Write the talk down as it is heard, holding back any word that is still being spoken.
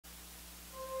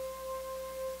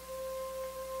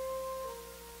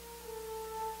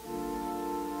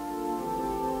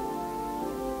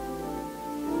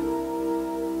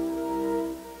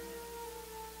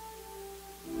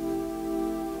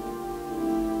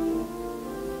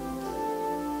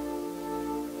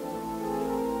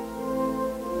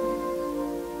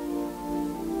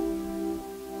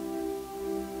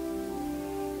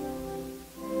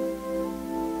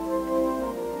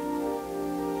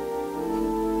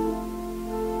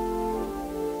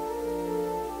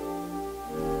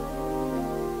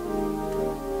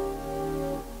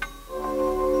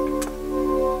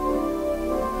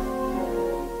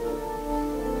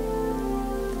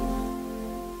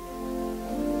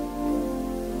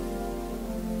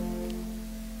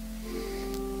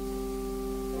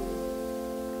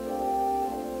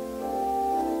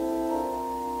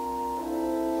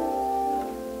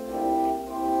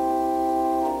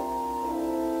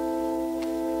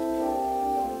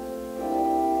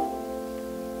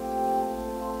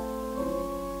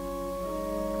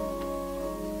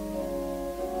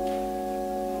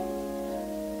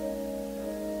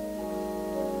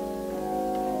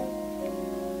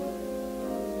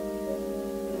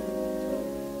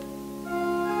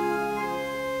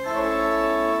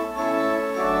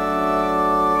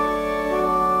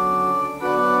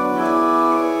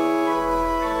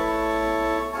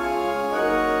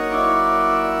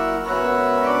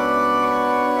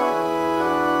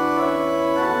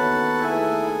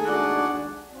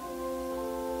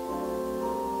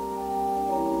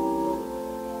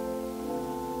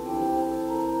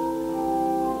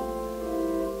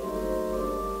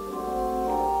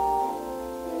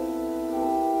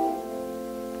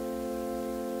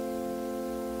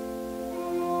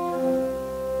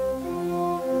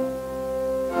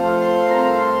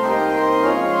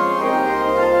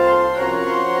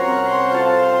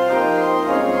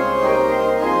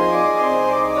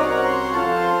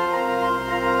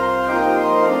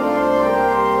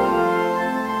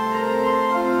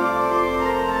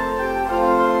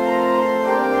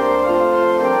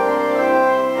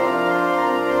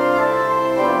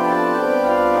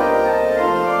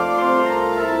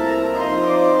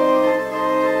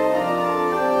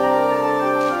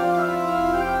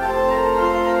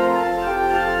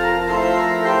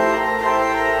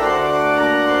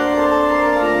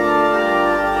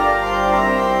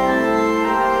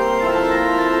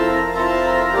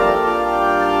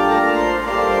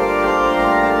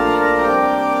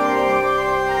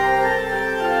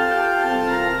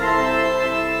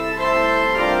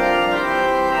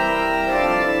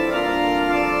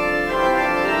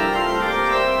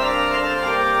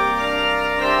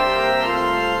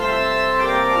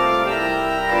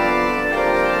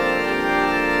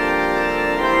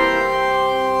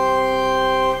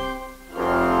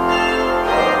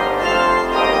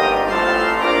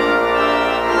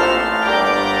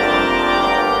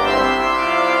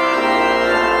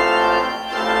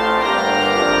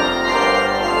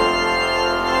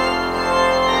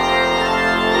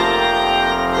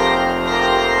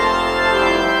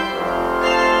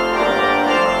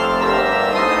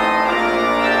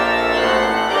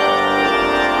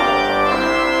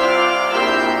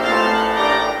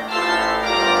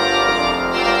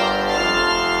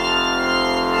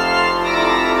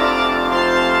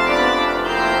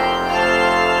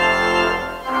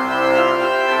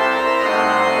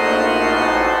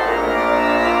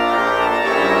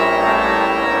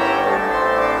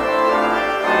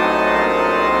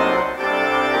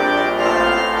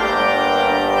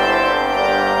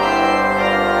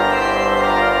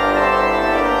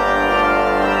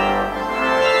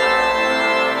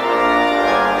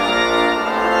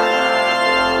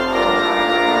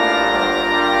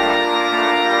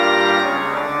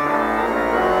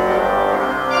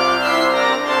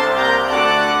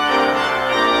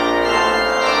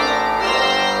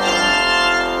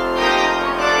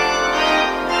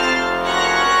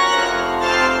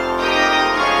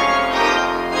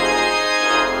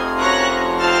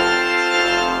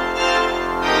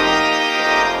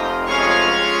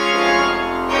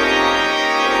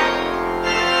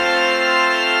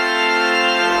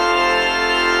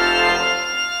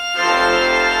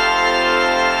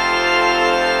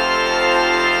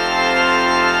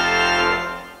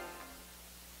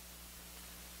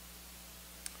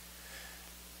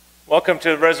Welcome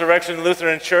to Resurrection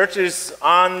Lutheran Church's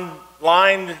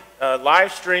online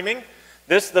live streaming.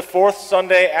 This is the fourth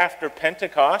Sunday after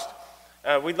Pentecost.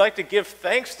 We'd like to give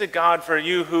thanks to God for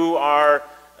you who are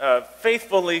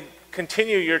faithfully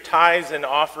continue your tithes and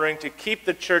offering to keep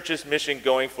the church's mission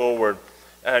going forward.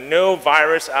 No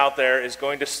virus out there is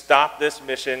going to stop this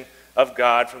mission of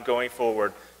God from going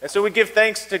forward. And so we give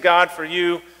thanks to God for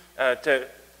you to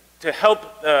help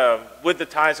with the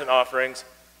tithes and offerings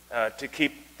to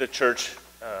keep the church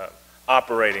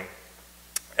operating.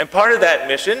 And part of that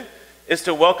mission is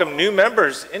to welcome new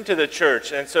members into the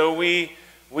church. And so we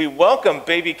welcome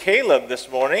baby Caleb this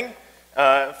morning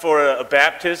for a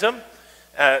baptism.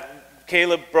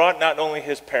 Caleb brought not only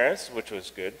his parents, which was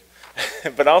good,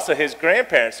 but also his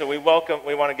grandparents. So we want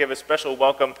to give a special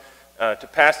welcome to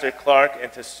Pastor Clark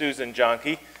and to Susan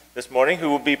Jahnke this morning, who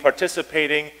will be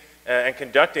participating and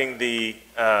conducting the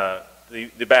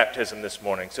baptism this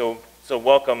morning. So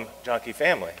welcome, Jahnke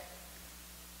family.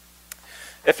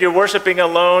 If you're worshiping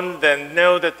alone, then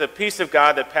know that the peace of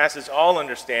God that passes all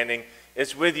understanding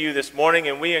is with you this morning,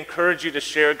 and we encourage you to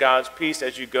share God's peace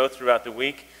as you go throughout the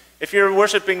week. If you're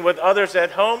worshiping with others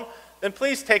at home, then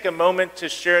please take a moment to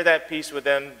share that peace with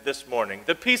them this morning.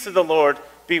 The peace of the Lord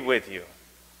be with you.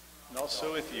 And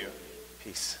also with you.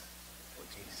 Peace.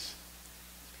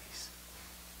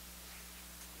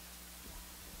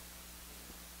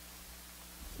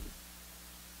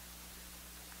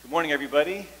 Good morning,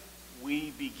 everybody.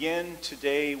 We begin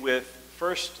today with,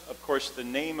 first, of course, the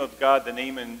name of God, the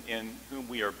name in whom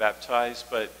we are baptized.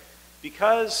 But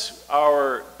because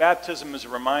our baptism is a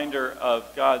reminder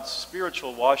of God's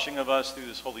spiritual washing of us through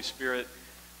His Holy Spirit,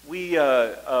 we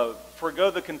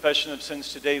forego the confession of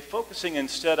sins today, focusing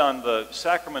instead on the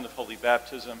sacrament of holy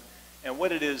baptism and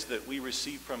what it is that we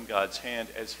receive from God's hand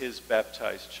as His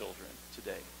baptized children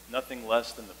today. Nothing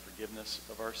less than the forgiveness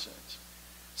of our sins.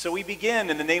 So we begin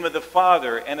in the name of the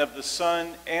Father, and of the Son,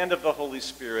 and of the Holy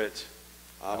Spirit.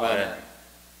 Amen.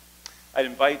 I'd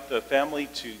invite the family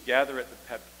to gather at the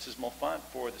baptismal font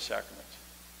for the sacrament.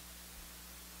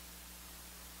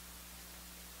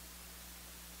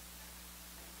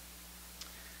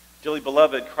 Dearly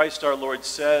beloved, Christ our Lord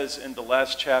says in the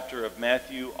last chapter of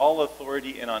Matthew, all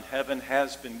authority in heaven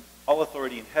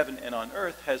and on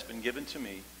earth has been given to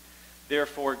me.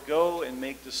 Therefore, go and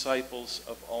make disciples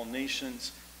of all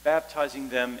nations, baptizing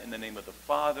them in the name of the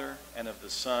Father, and of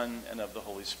the Son, and of the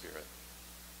Holy Spirit.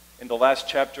 In the last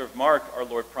chapter of Mark, our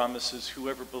Lord promises,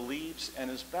 whoever believes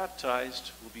and is baptized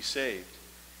will be saved.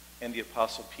 And the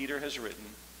Apostle Peter has written,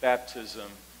 baptism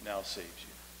now saves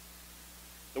you.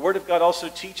 The Word of God also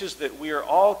teaches that we are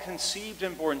all conceived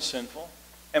and born sinful,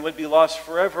 and would be lost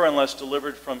forever unless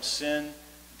delivered from sin,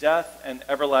 death, and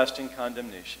everlasting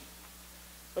condemnation.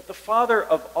 But the Father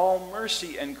of all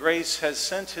mercy and grace has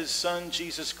sent His Son,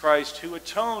 Jesus Christ, who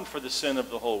atoned for the sin of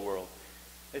the whole world,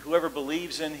 that whoever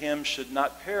believes in Him should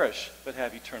not perish, but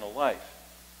have eternal life.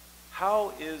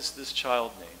 How is this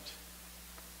child named?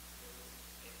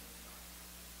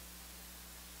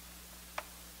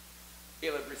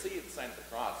 Caleb, receive the sign of the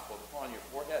cross, both upon your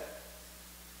forehead,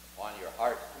 upon your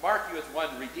heart, to mark you as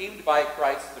one redeemed by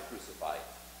Christ the crucified.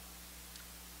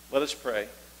 Let us pray.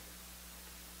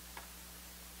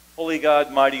 Holy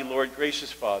God, mighty Lord,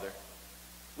 gracious Father,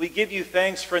 we give you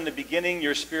thanks for in the beginning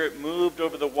your Spirit moved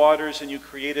over the waters and you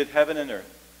created heaven and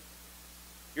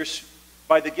earth.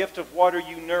 By the gift of water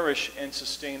you nourish and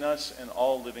sustain us and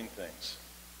all living things.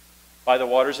 By the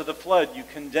waters of the flood you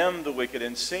condemned the wicked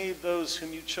and saved those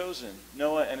whom you chosen,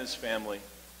 Noah and his family.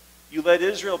 You led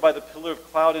Israel by the pillar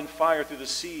of cloud and fire through the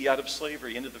sea out of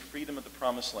slavery into the freedom of the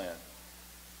promised land.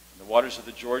 In the waters of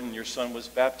the Jordan, your Son was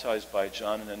baptized by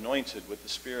John and anointed with the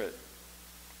Spirit.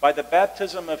 By the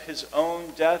baptism of his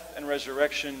own death and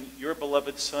resurrection, your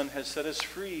beloved Son has set us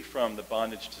free from the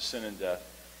bondage to sin and death,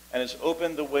 and has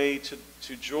opened the way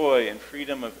to joy and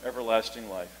freedom of everlasting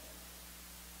life.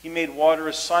 He made water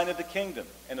a sign of the kingdom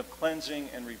and of cleansing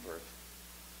and rebirth.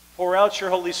 Pour out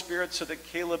your Holy Spirit so that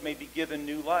Caleb may be given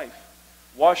new life.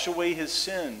 Wash away his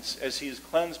sins as he is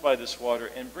cleansed by this water,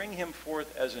 and bring him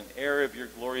forth as an heir of your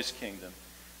glorious kingdom.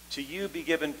 To you be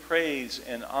given praise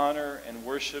and honor and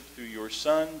worship through your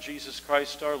Son, Jesus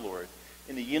Christ our Lord,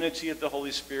 in the unity of the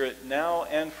Holy Spirit, now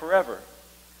and forever.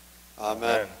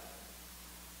 Amen.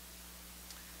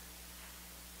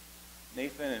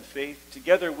 Nathan and Faith,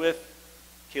 together with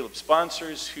Caleb's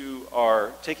sponsors who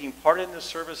are taking part in this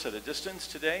service at a distance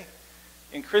today,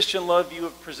 in Christian love, you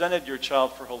have presented your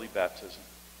child for holy baptism.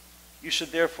 You should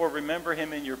therefore remember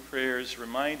him in your prayers,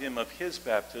 remind him of his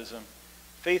baptism,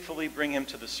 faithfully bring him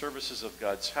to the services of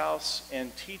God's house,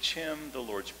 and teach him the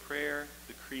Lord's Prayer,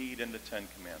 the Creed, and the Ten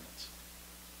Commandments.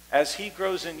 As he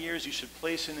grows in years, you should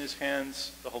place in his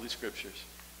hands the Holy Scriptures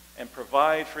and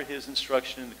provide for his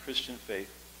instruction in the Christian faith,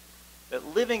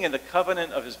 that living in the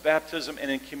covenant of his baptism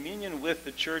and in communion with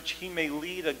the church, he may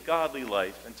lead a godly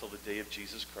life until the day of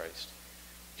Jesus Christ.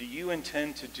 Do you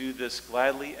intend to do this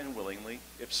gladly and willingly?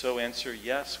 If so, answer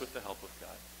yes with the help of God.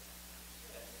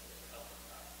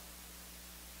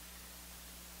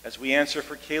 As we answer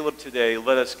for Caleb today,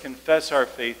 let us confess our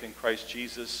faith in Christ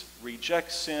Jesus,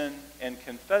 reject sin, and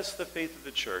confess the faith of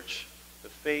the church, the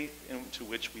faith into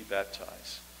which we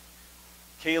baptize.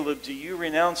 Caleb, do you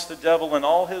renounce the devil and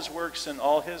all his works and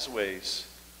all his ways?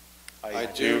 I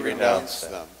do renounce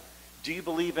them. Do you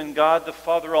believe in God, the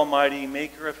Father Almighty,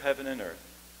 maker of heaven and earth?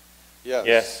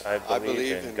 Yes, I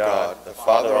believe in God, the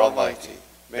Father Almighty,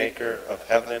 maker of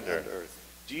heaven and earth.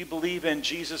 Do you believe in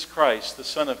Jesus Christ, the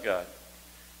Son of God?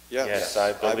 Yes,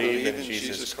 I believe in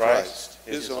Jesus Christ,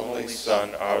 his only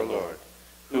Son, our Lord,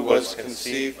 who was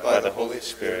conceived by the Holy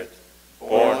Spirit,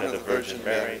 born of the Virgin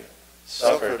Mary,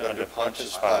 suffered under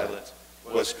Pontius Pilate,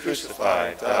 was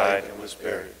crucified, died, and was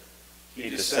buried. He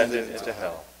descended into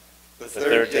hell. The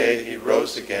third day he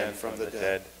rose again from the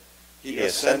dead. He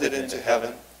ascended into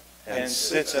heaven and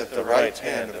sits at the right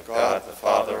hand of God the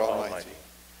Father Almighty.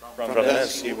 From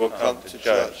thence he will come to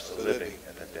judge the living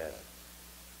and the dead.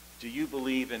 Do you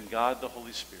believe in God the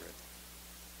Holy Spirit?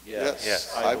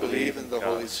 Yes, I believe in the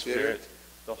Holy Spirit,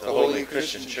 the Holy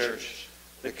Christian Church,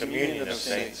 the communion of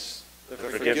saints, the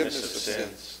forgiveness of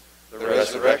sins, the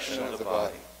resurrection of the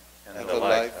body, and the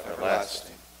life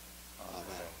everlasting. Amen.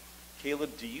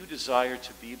 Caleb, do you desire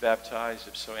to be baptized?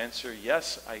 If so, answer,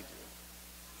 yes, I do.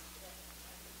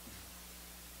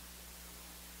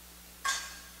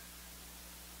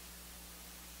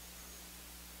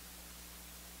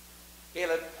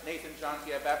 Caleb, Nathan,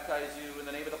 Jahnke, I baptize you in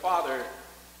the name of the Father,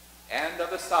 and of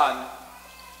the Son,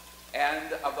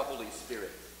 and of the Holy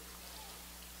Spirit.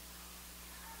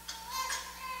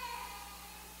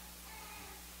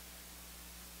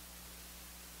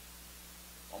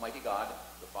 Almighty God,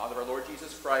 the Father of our Lord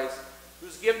Jesus Christ,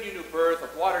 who's given you new birth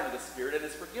of water into the Spirit and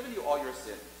has forgiven you all your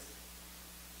sins,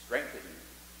 strengthen you,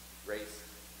 grace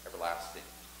everlasting.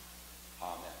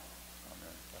 Amen.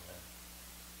 Amen.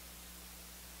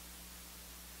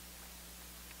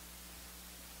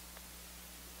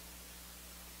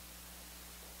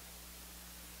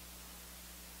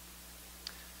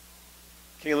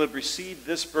 Caleb, receive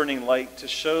this burning light to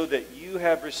show that you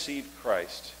have received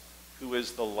Christ, who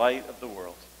is the light of the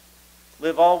world.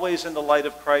 Live always in the light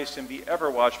of Christ and be ever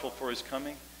watchful for his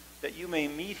coming, that you may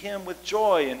meet him with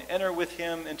joy and enter with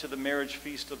him into the marriage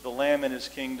feast of the Lamb and his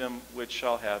kingdom, which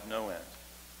shall have no end.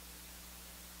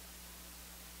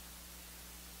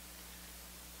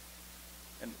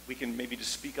 And we can maybe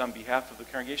just speak on behalf of the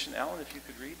congregation. Alan, if you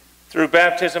could read. Through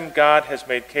baptism, God has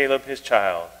made Caleb his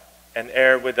child, and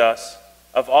heir with us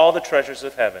of all the treasures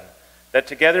of heaven, that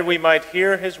together we might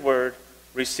hear his word,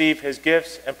 receive his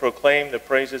gifts, and proclaim the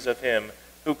praises of him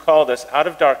who called us out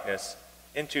of darkness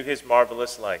into his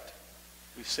marvelous light.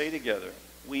 We say together,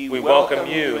 we welcome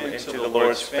you into the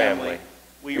Lord's family.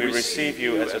 We receive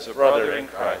you as a brother in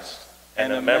Christ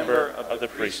and a member of the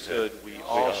priesthood we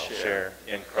all share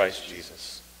in Christ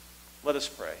Jesus. Let us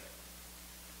pray.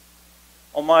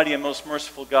 Almighty and most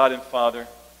merciful God and Father,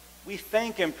 we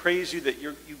thank and praise you that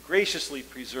you graciously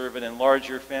preserve and enlarge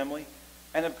your family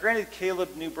and have granted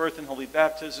Caleb new birth and holy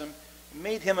baptism, and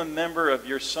made him a member of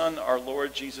your Son, our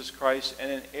Lord Jesus Christ,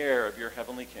 and an heir of your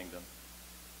heavenly kingdom.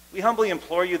 We humbly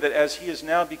implore you that as he has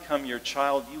now become your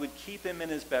child, you would keep him in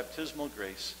his baptismal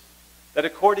grace, that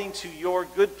according to your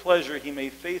good pleasure he may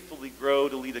faithfully grow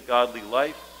to lead a godly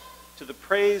life, to the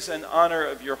praise and honor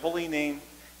of your holy name,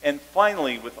 and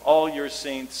finally, with all your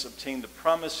saints, obtain the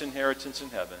promised inheritance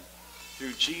in heaven,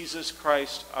 through Jesus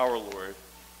Christ our Lord.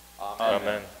 Amen.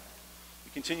 Amen.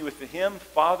 We continue with the hymn,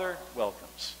 Father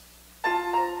Welcomes.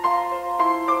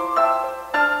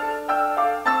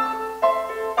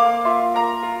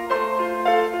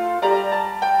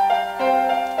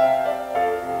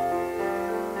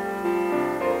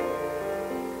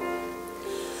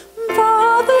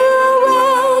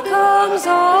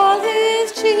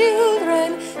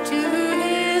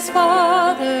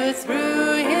 Father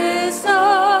through his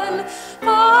Son,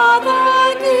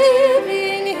 Father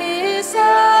giving his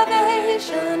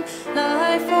salvation,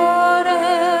 life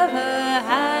forever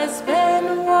has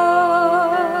been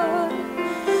won.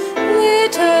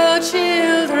 Little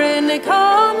children,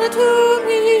 come to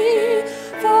me,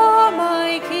 for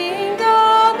my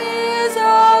kingdom is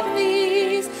of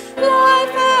these.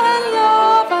 Life and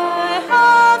love I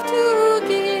have to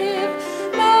give,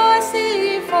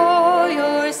 mercy for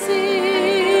your sin.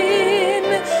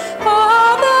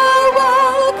 Father,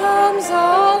 welcome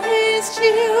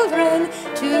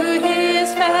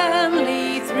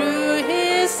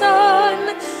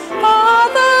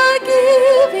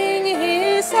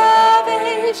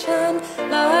salvation,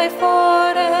 life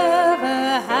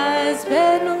forever has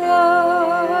been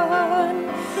won.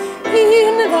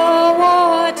 In the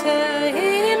water,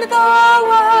 in the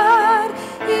word,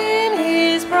 in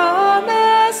his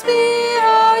promise be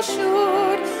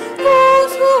assured.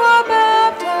 Those who are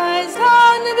baptized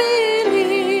and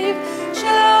believe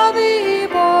shall be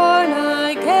born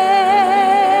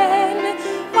again.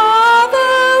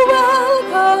 Father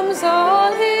welcomes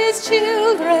all his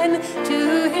children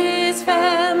to his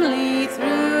family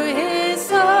through his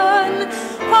Son.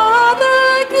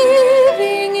 Father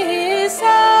giving his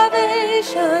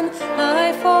salvation,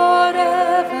 life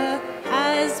forever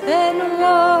has been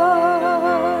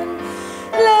won.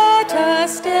 Let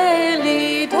us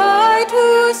daily die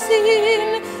to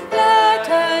sin. Let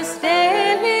us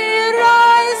daily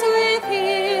rise with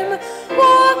him.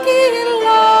 Walk in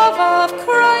love of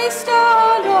Christ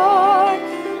our Lord.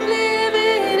 Live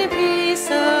in peace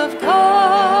of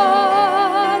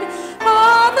God.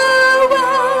 Father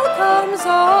welcomes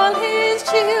all his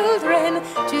children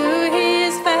to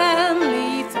his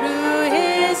family through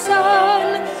his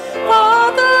Son.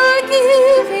 Father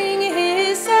giving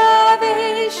his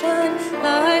salvation,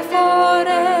 life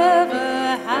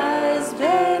forever has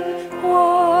been won.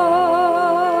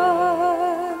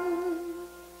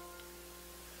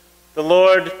 The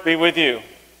Lord be with you.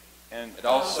 And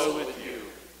also with you.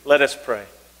 Let us pray.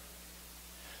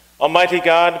 Almighty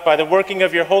God, by the working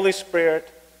of your Holy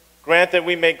Spirit, grant that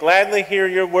we may gladly hear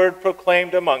your word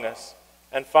proclaimed among us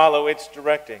and follow its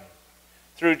directing.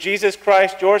 Through Jesus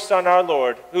Christ, your Son, our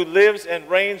Lord, who lives and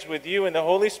reigns with you in the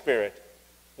Holy Spirit,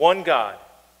 one God,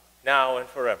 now and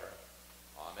forever.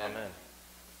 Amen. Amen.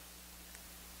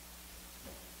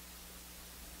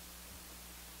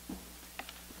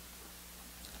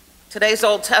 Today's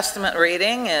Old Testament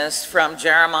reading is from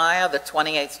Jeremiah, the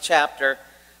 28th chapter,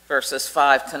 verses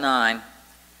 5 to 9.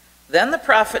 Then the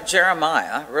prophet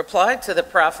Jeremiah replied to the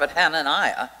prophet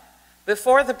Hananiah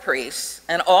before the priests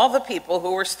and all the people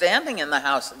who were standing in the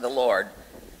house of the Lord.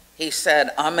 He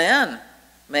said, Amen.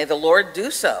 May the Lord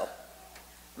do so.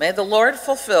 May the Lord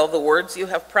fulfill the words you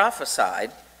have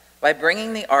prophesied by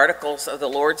bringing the articles of the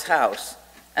Lord's house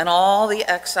and all the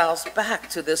exiles back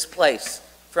to this place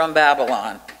from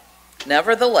Babylon.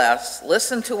 Nevertheless,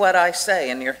 listen to what I say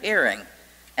in your hearing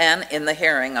and in the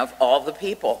hearing of all the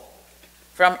people.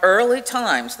 From early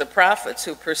times, the prophets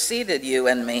who preceded you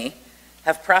and me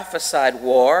have prophesied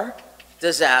war,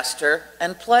 disaster,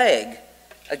 and plague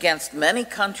against many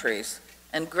countries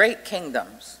and great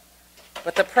kingdoms.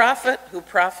 But the prophet who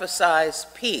prophesies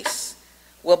peace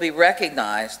will be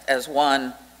recognized as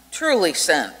one truly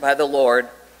sent by the Lord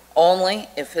only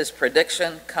if his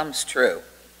prediction comes true.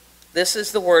 This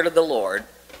is the word of the Lord.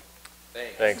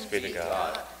 Thanks be to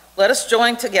God. Let us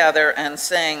join together and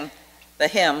sing the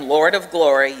hymn, Lord of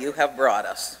Glory, you have brought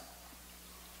us.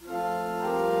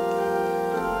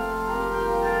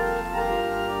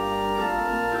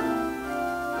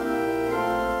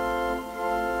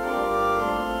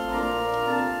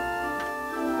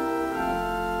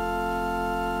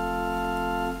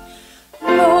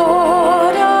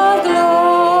 Lord of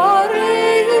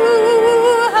glory,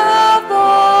 you have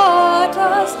bought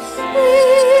us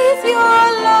with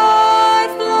your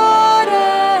life, Lord,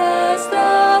 as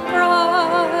the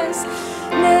price.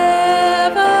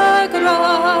 Never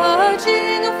grudge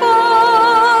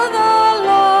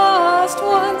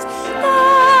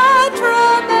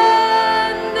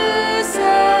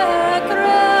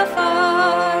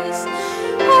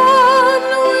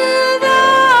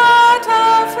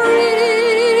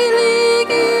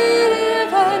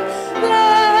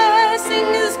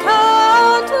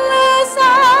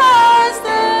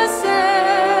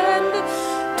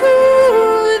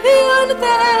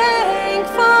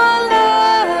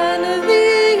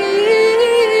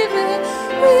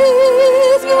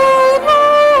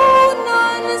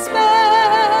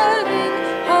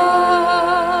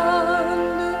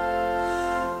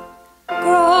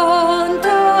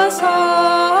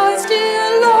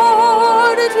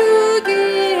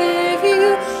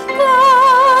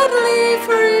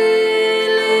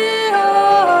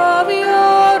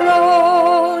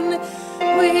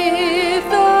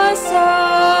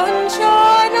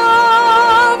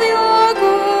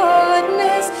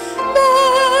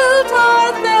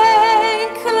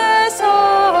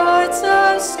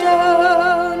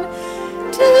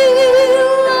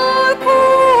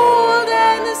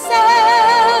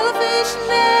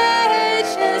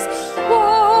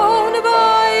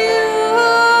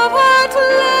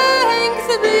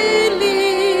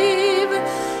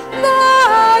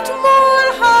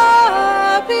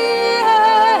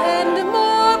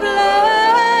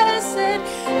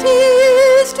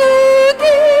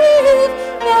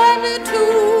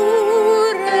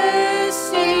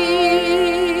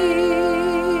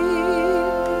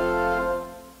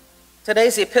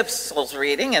Today's epistle's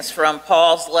reading is from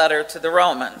Paul's letter to the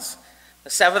Romans, the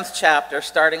 7th chapter,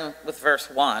 starting with verse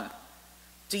 1.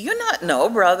 Do you not know,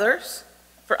 brothers,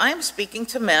 for I am speaking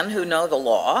to men who know the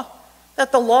law,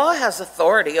 that the law has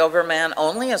authority over man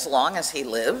only as long as he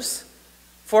lives?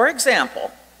 For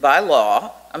example, by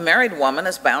law, a married woman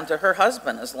is bound to her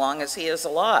husband as long as he is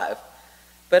alive.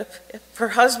 But if her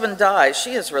husband dies,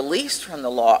 she is released from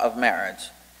the law of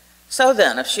marriage. So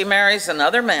then, if she marries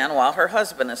another man while her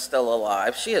husband is still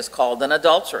alive, she is called an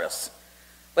adulteress.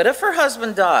 But if her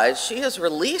husband dies, she is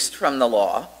released from the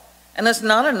law and is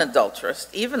not an adulteress,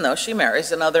 even though she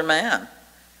marries another man.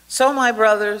 So, my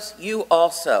brothers, you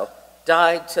also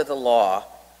died to the law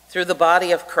through the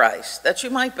body of Christ, that you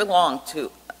might belong to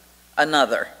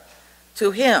another,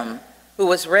 to him who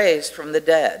was raised from the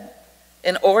dead,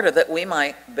 in order that we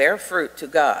might bear fruit to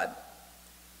God.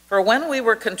 For when we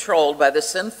were controlled by the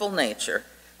sinful nature,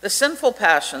 the sinful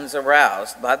passions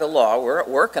aroused by the law were at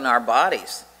work in our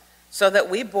bodies, so that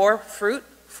we bore fruit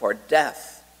for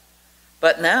death.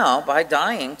 But now, by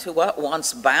dying to what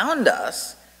once bound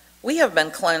us, we have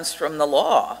been cleansed from the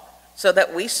law, so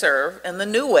that we serve in the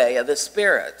new way of the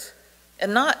Spirit,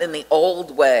 and not in the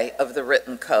old way of the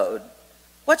written code.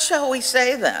 What shall we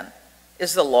say then?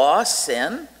 Is the law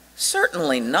sin?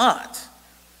 Certainly not.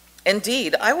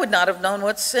 Indeed, I would not have known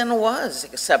what sin was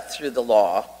except through the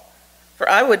law. For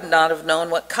I would not have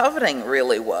known what coveting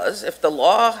really was if the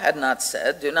law had not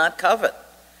said, do not covet.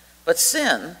 But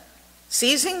sin,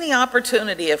 seizing the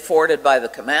opportunity afforded by the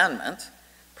commandment,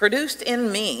 produced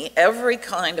in me every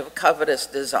kind of covetous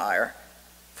desire.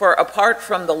 For apart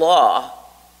from the law,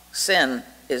 sin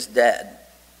is dead.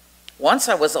 Once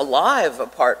I was alive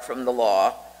apart from the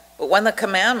law, but when the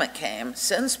commandment came,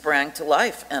 sin sprang to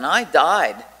life, and I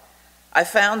died. I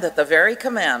found that the very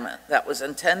commandment that was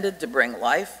intended to bring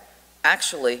life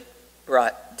actually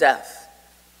brought death.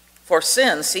 For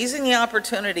sin, seizing the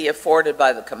opportunity afforded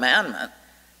by the commandment,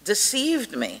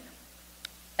 deceived me,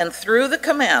 and through the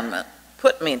commandment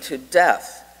put me to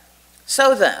death.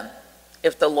 So then,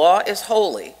 if the law is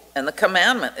holy, and the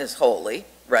commandment is holy,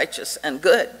 righteous, and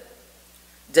good,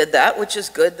 did that which is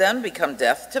good then become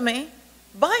death to me?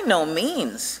 By no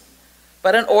means.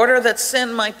 But in order that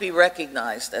sin might be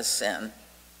recognized as sin,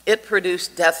 it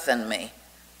produced death in me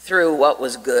through what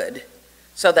was good,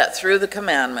 so that through the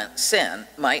commandment sin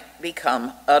might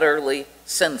become utterly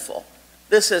sinful.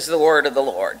 This is the word of the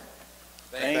Lord.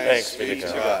 Thanks be to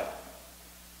God.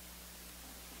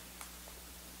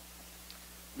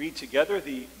 Read together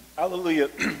the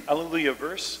Alleluia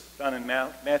verse found in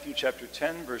Matthew chapter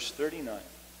 10, verse 39.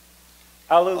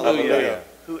 Alleluia.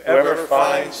 Whoever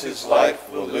finds his life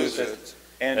will lose it,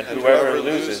 and whoever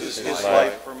loses his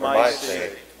life for my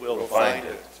sake will find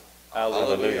it.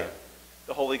 Alleluia.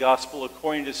 The Holy Gospel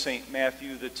according to St.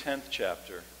 Matthew, the 10th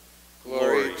chapter.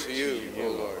 Glory to you, O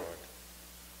Lord.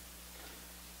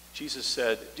 Jesus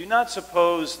said, do not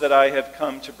suppose that I have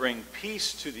come to bring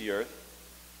peace to the earth.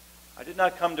 I did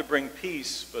not come to bring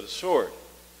peace, but a sword.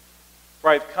 For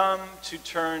I have come to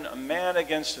turn a man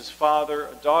against his father,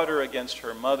 a daughter against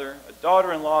her mother, a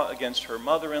daughter-in-law against her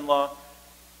mother-in-law.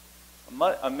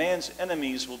 A man's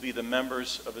enemies will be the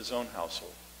members of his own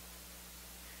household.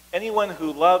 Anyone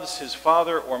who loves his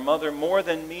father or mother more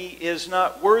than me is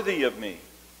not worthy of me.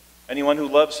 Anyone who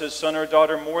loves his son or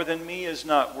daughter more than me is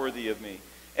not worthy of me.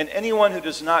 And anyone who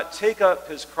does not take up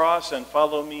his cross and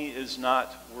follow me is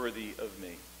not worthy of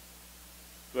me.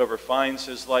 Whoever finds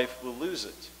his life will lose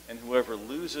it, and whoever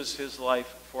loses his life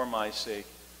for my sake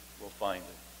will find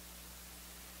it.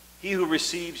 He who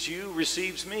receives you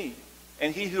receives me,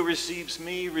 and he who receives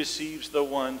me receives the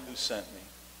one who sent me.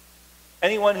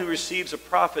 Anyone who receives a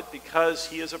prophet because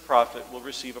he is a prophet will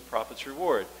receive a prophet's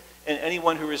reward. And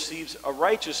anyone who receives a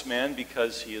righteous man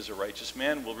because he is a righteous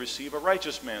man will receive a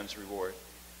righteous man's reward.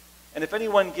 And if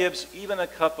anyone gives even a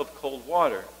cup of cold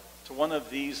water to one of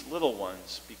these little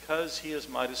ones because he is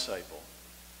my disciple,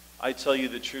 I tell you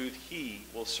the truth, he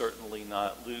will certainly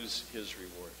not lose his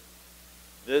reward.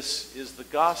 This is the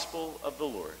gospel of the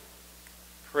Lord.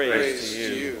 Praise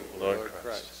to you, Lord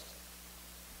Christ.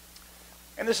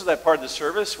 And this is that part of the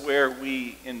service where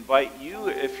we invite you,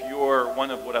 if you're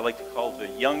one of what I like to call the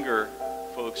younger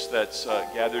folks that's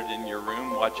gathered in your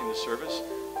room watching the service,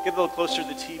 get a little closer to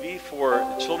the TV for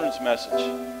the children's message.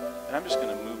 And I'm just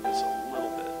going to move this a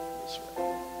little bit this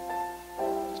way,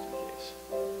 just in case.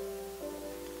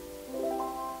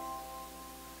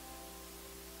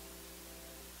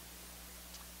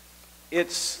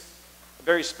 It's a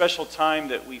very special time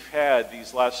that we've had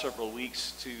these last several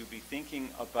weeks to be thinking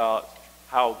about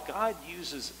how God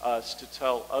uses us to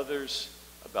tell others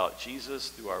about Jesus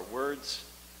through our words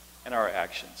and our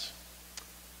actions.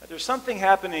 There's something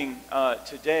happening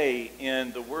today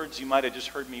in the words you might have just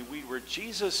heard me read, where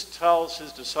Jesus tells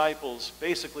his disciples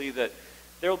basically that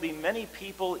there will be many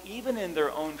people, even in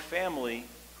their own family,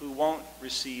 who won't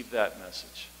receive that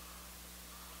message.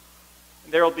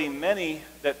 There will be many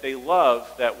that they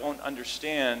love that won't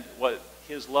understand what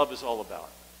his love is all about.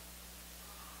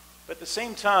 But at the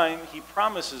same time, he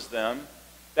promises them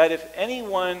that if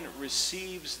anyone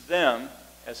receives them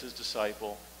as his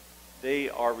disciple, they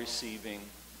are receiving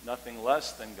nothing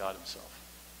less than God himself.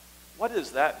 What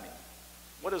does that mean?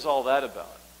 What is all that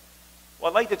about?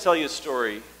 Well, I'd like to tell you a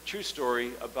story, true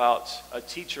story, about a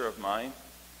teacher of mine.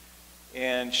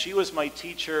 And she was my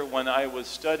teacher when I was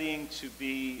studying to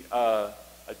be a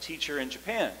teacher in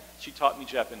Japan. She taught me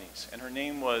Japanese, and her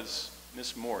name was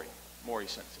Miss Mori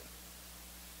Sensei.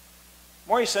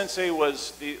 Mori Sensei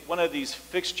was one of these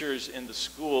fixtures in the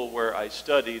school where I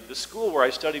studied. The school where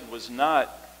I studied was not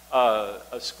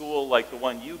a school like the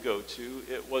one you go to.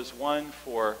 It was one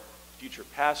for future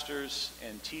pastors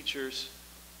and teachers.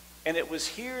 And it was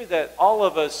here that all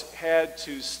of us had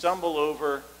to stumble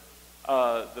over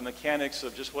the mechanics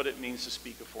of just what it means to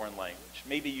speak a foreign language.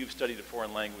 Maybe you've studied a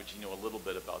foreign language, you know a little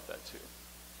bit about that too.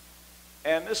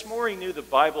 And Miss Mori knew the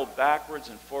Bible backwards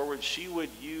and forwards. She would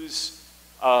use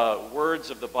words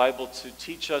of the Bible to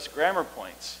teach us grammar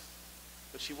points,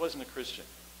 but she wasn't a Christian.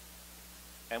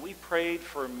 And we prayed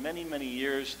for many, many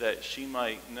years that she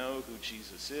might know who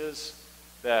Jesus is,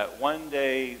 that one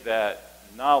day that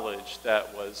knowledge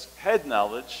that was head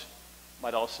knowledge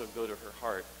might also go to her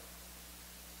heart.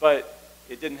 But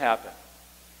it didn't happen.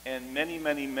 And many,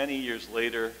 many, many years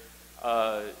later,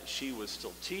 she was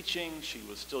still teaching, she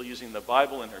was still using the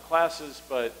Bible in her classes,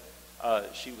 but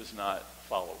she was not a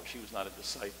follower, she was not a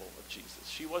disciple of Jesus.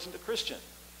 She wasn't a Christian.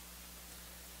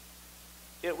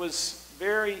 It was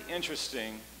very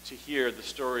interesting to hear the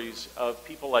stories of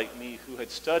people like me who had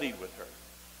studied with her.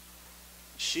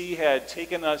 She had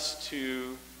taken us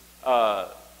to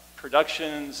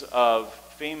productions of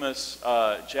famous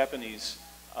Japanese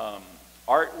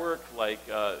artwork like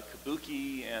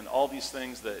kabuki and all these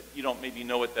things that you don't maybe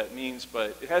know what that means,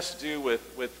 but it has to do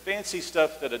with fancy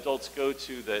stuff that adults go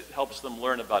to that helps them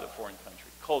learn about a foreign country,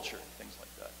 culture, things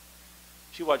like that.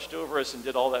 She watched over us and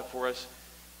did all that for us.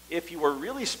 If you were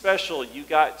really special, you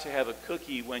got to have a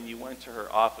cookie when you went to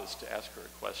her office to ask her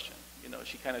a question. You know,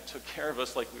 she kind of took care of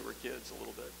us like we were kids a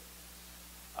little bit.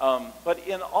 But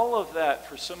in all of that,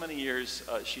 for so many years,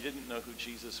 she didn't know who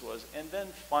Jesus was. And then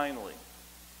finally,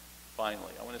 I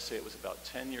want to say it was about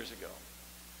 10 years ago,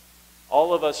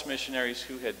 all of us missionaries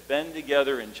who had been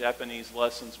together in Japanese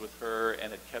lessons with her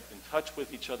and had kept in touch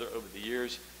with each other over the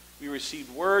years, we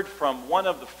received word from one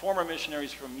of the former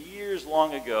missionaries from years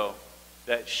long ago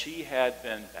that she had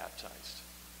been baptized,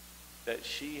 that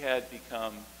she had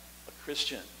become a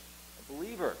Christian, a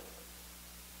believer.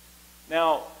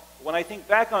 Now, when I think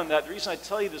back on that, the reason I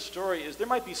tell you this story is there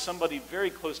might be somebody very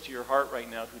close to your heart right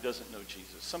now who doesn't know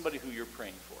Jesus, somebody who you're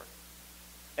praying for.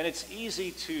 And it's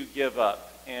easy to give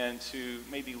up and to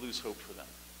maybe lose hope for them.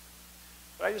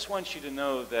 But I just want you to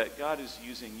know that God is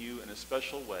using you in a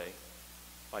special way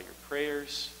by your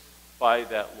prayers, by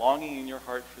that longing in your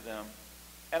heart for them.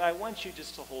 And I want you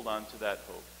just to hold on to that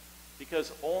hope,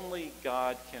 because only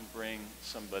God can bring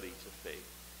somebody to faith.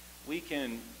 We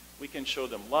can show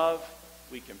them love,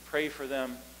 we can pray for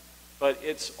them, but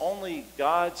it's only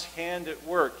God's hand at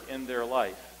work in their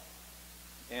life.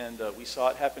 And we saw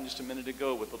it happen just a minute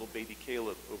ago with little baby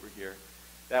Caleb over here.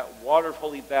 That water of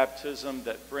holy baptism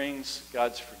that brings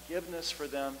God's forgiveness for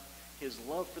them, his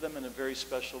love for them in a very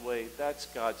special way, that's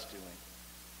God's doing.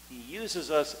 He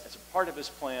uses us as a part of his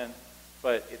plan,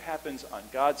 but it happens on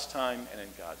God's time and in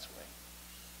God's way.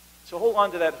 So hold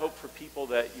on to that hope for people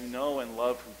that you know and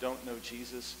love who don't know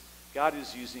Jesus. God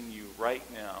is using you right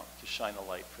now to shine a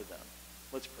light for them.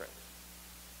 Let's pray.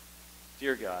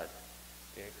 Dear God,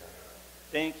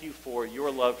 thank you for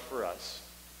your love for us.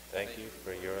 Thank you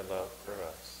for your love for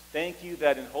us. Thank you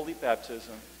that in holy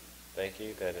baptism,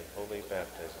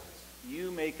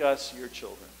 you make us your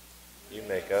children. You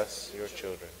make us your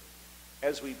children.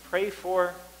 As we pray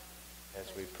for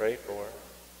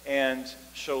and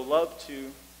show love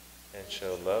to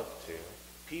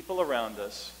people around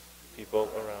us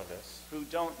who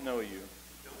don't know you,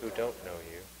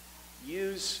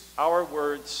 use our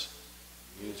words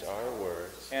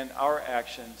and our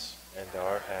actions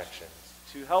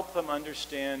to help them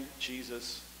understand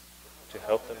Jesus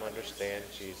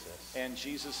and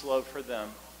Jesus' love for them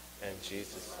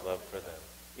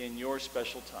in your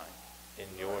special time.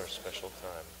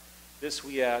 This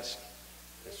we ask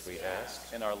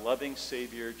in our loving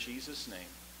Savior Jesus' name.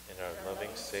 In our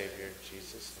loving Savior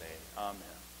Jesus' name. Amen.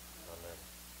 Amen.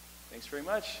 Thanks very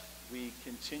much. We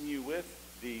continue with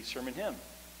the sermon hymn.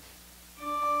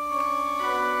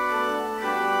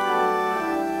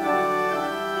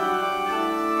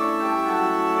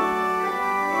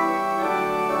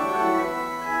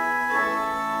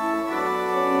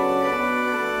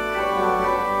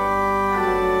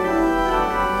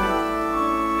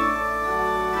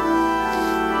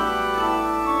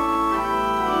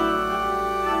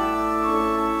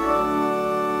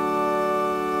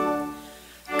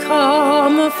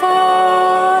 Come,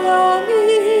 follow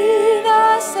me,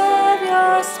 the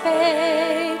Savior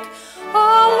spake,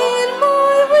 all in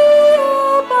my way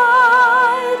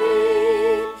abiding.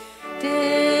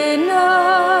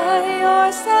 Deny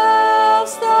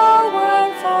yourselves, the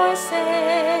world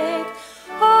forsake,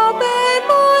 obey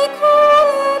my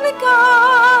call and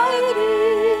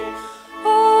guiding.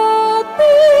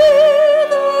 Obey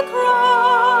the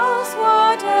cross,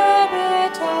 whatever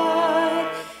betide.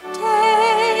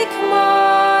 Take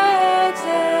my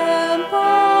example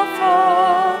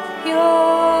for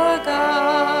your guide.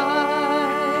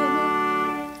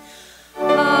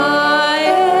 I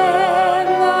am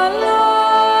the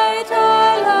light, I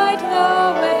light the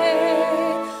way,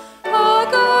 a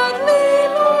godly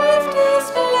life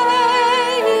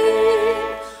displaying.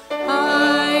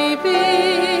 I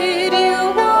bid you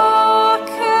walk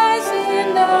as in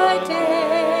the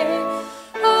day,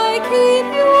 I keep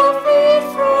your feet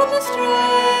from straying.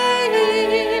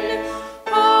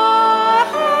 I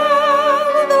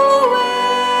am the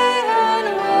way, and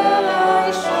will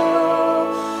I show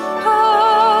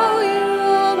how you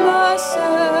must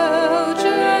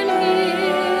sojourn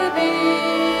here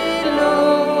below.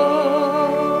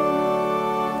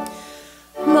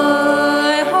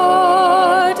 My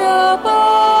heart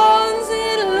abounds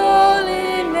in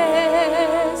loneliness,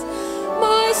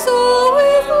 my soul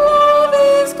with love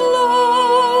is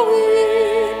glowing.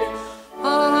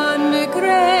 On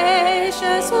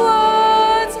gracious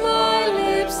words my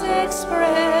lips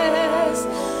express,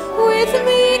 with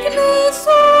meekness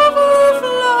overflowing.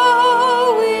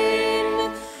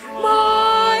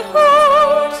 My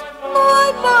heart, my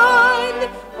mind,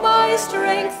 my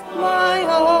strength, my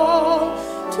all,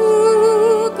 to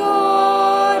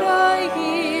God I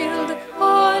yield,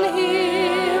 on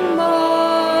Him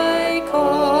I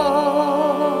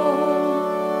call.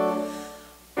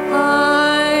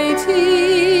 I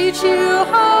teach you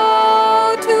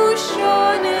how to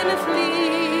shun and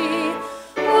flee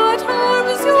what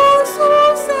harms your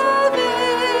soul's salvation.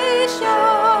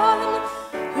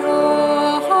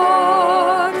 Your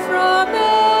heart from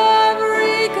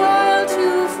every guile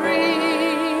to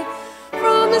free,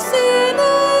 from sin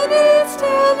and its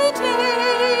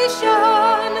temptation.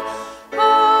 I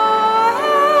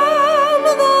am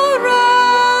the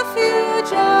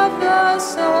refuge of the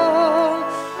soul,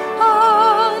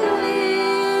 and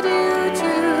lead you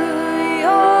to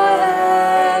your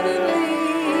heavenly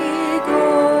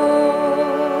goal.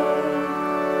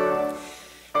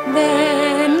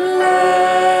 Then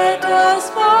let us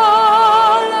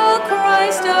follow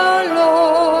Christ our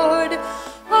Lord,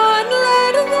 and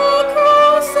let the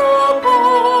cross appointed,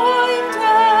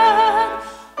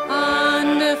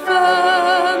 and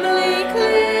firmly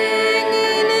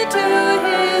clinging to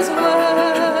His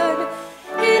word,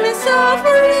 in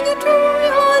suffering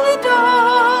toil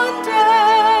undaunted,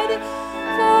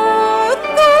 for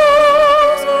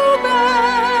those who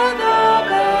bear the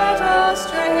better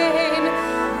strain,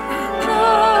 the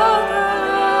crown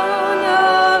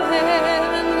of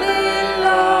heavenly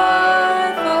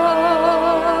life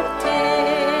obtain.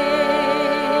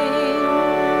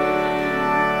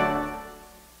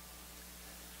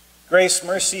 Grace,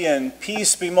 mercy, and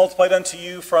peace be multiplied unto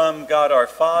you from God our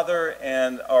Father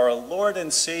and our Lord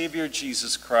and Savior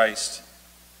Jesus Christ.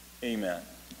 Amen.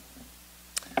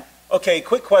 Okay,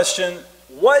 quick question.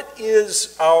 What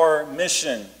is our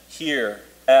mission here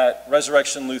at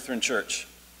Resurrection Lutheran Church?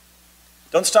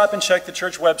 Don't stop and check the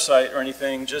church website or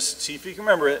anything. Just see if you can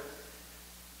remember it.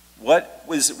 What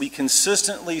was it we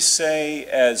consistently say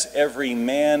as every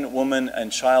man, woman,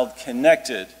 and child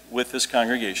connected with this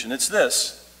congregation? It's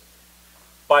this.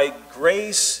 By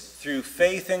grace through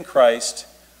faith in Christ,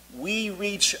 we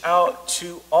reach out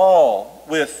to all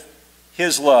with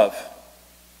His love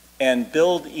and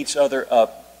build each other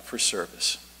up for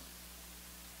service.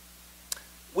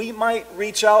 We might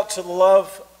reach out to the world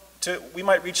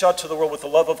with the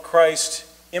love of Christ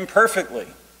imperfectly.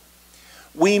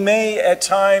 We may at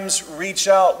times reach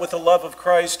out with the love of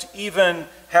Christ even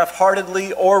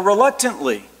half-heartedly or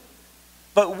reluctantly.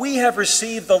 But we have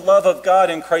received the love of God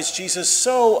in Christ Jesus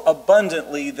so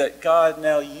abundantly that God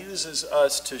now uses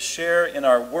us to share in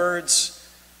our words,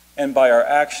 and by our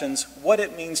actions what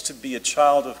it means to be a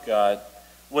child of God,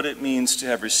 what it means to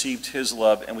have received his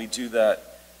love, and we do that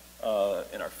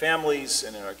in our families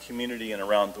and in our community and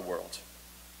around the world.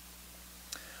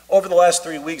 Over the last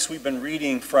 3 weeks, we've been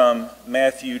reading from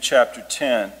Matthew chapter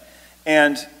 10,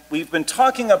 and we've been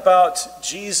talking about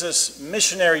Jesus'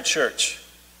 missionary church,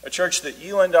 a church that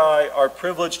you and I are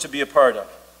privileged to be a part of.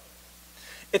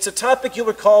 It's a topic you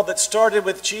recall that started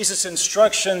with Jesus'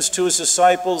 instructions to his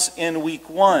disciples in week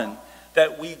 1,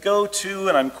 that we go to,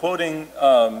 and I'm quoting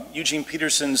Eugene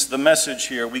Peterson's The Message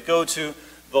here, we go to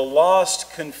the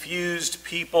lost, confused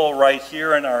people right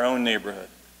here in our own neighborhood.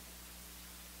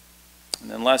 And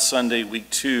then last Sunday, week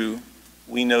 2,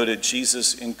 we noted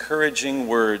Jesus' encouraging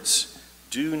words,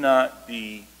 do not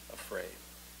be afraid.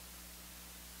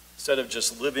 Instead of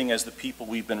just living as the people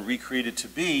we've been recreated to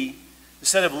be,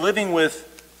 instead of living with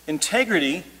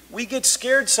integrity, we get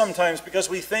scared sometimes because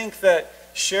we think that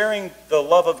sharing the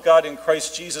love of God in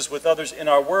Christ Jesus with others in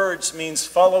our words means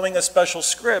following a special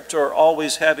script or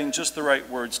always having just the right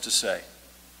words to say.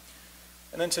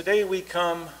 And then today we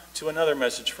come to another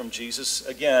message from Jesus,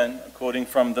 again, quoting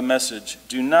from The Message.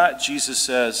 Do not, Jesus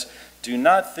says, do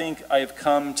not think I have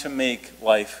come to make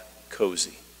life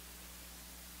cozy.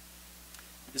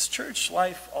 Is church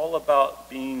life all about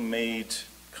being made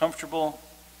comfortable,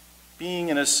 being,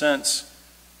 in a sense,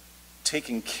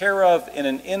 taken care of in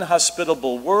an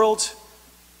inhospitable world?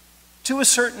 To a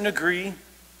certain degree,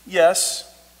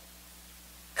 yes.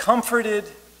 Comforted,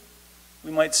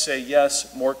 we might say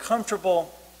yes. More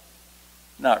comfortable,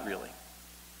 not really.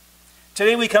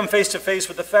 Today we come face to face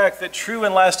with the fact that true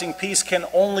and lasting peace can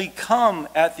only come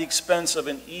at the expense of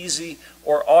an easy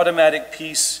or automatic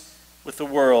peace with the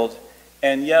world,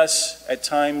 and yes, at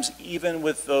times even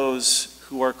with those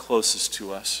who are closest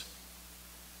to us.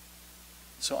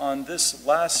 So on this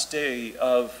last day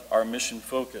of our mission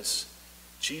focus,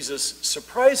 Jesus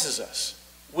surprises us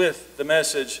with the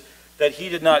message that he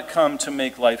did not come to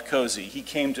make life cozy. He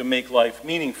came to make life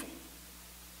meaningful.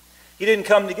 He didn't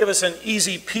come to give us an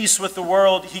easy peace with the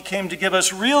world. He came to give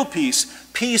us real peace,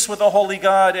 peace with a holy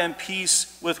God and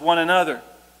peace with one another.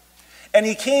 And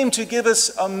he came to give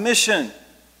us a mission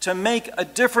to make a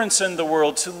difference in the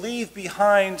world, to leave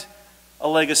behind a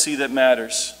legacy that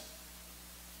matters.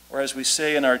 Or as we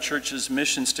say in our church's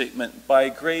mission statement, by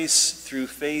grace through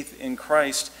faith in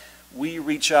Christ, we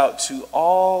reach out to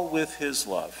all with his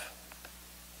love,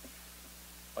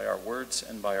 by our words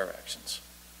and by our actions.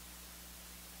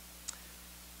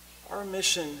 Our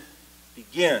mission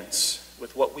begins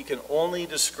with what we can only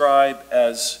describe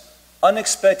as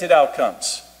unexpected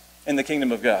outcomes in the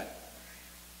kingdom of God.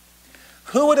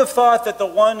 Who would have thought that the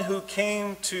one who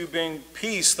came to bring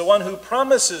peace, the one who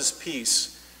promises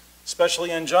peace, especially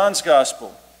in John's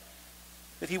gospel,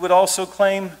 that he would also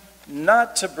claim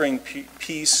not to bring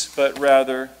peace, but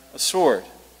rather a sword?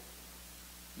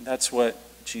 And that's what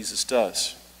Jesus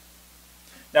does.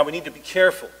 Now we need to be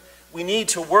careful. We need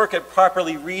to work at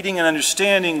properly reading and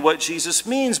understanding what Jesus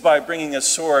means by bringing a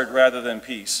sword rather than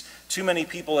peace. Too many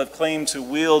people have claimed to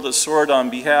wield a sword on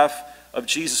behalf of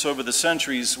Jesus over the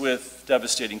centuries with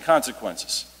devastating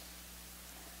consequences.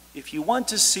 If you want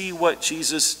to see what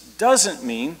Jesus doesn't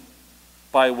mean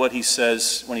by what he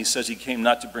says when he says he came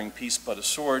not to bring peace but a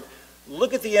sword,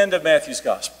 look at the end of Matthew's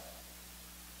gospel.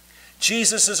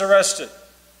 Jesus is arrested.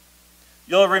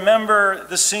 You'll remember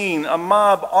the scene. A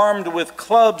mob armed with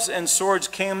clubs and swords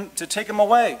came to take him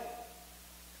away.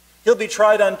 He'll be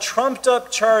tried on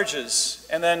trumped-up charges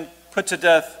and then put to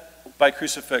death by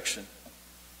crucifixion.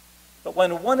 But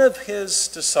when one of his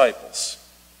disciples,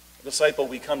 a disciple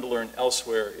we come to learn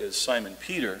elsewhere is Simon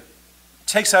Peter,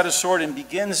 takes out a sword and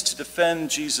begins to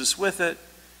defend Jesus with it,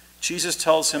 Jesus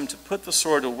tells him to put the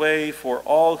sword away, for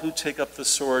all who take up the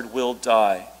sword will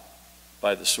die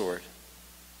by the sword.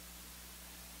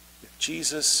 If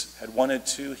Jesus had wanted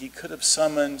to, he could have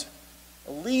summoned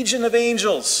a legion of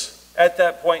angels at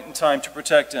that point in time to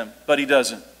protect him, but he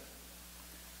doesn't.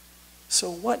 So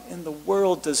what in the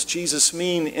world does Jesus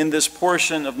mean in this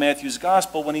portion of Matthew's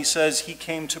gospel when he says he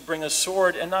came to bring a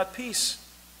sword and not peace?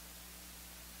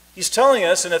 He's telling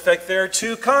us, in effect, there are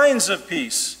two kinds of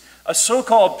peace. A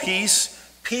so-called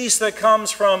peace, peace that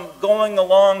comes from going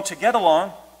along to get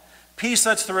along, peace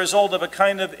that's the result of a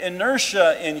kind of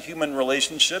inertia in human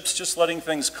relationships, just letting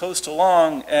things coast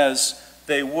along as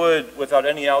they would without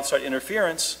any outside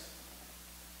interference.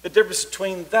 The difference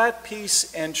between that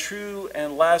peace and true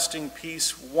and lasting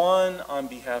peace won on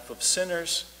behalf of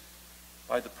sinners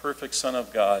by the perfect Son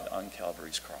of God on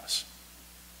Calvary's cross.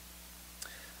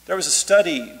 There was a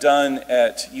study done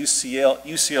at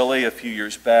UCLA a few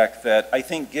years back that I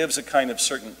think gives a kind of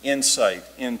certain insight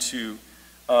into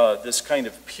this kind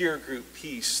of peer group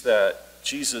peace that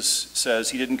Jesus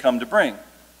says he didn't come to bring.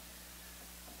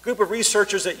 A group of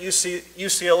researchers at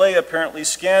UCLA apparently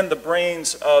scanned the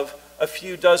brains of a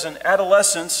few dozen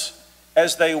adolescents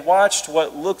as they watched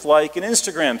what looked like an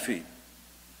Instagram feed.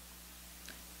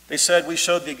 They said, we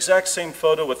showed the exact same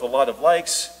photo with a lot of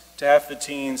likes to half the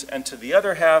teens and to the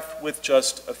other half with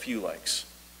just a few likes.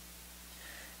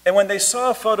 And when they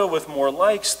saw a photo with more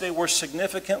likes, they were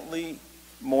significantly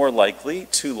more likely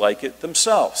to like it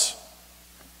themselves.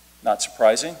 Not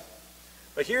surprising.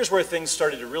 But here's where things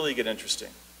started to really get interesting.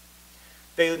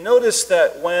 They noticed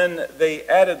that when they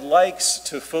added likes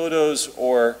to photos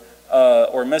or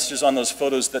messages on those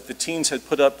photos that the teens had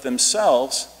put up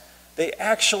themselves, they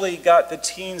actually got the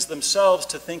teens themselves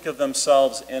to think of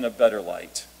themselves in a better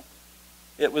light.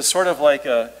 It was sort of like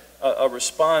a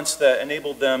response that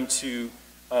enabled them to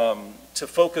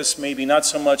focus maybe not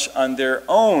so much on their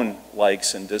own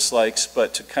likes and dislikes,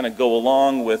 but to kind of go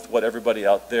along with what everybody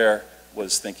out there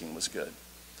was thinking was good.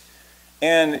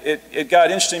 And it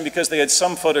got interesting because they had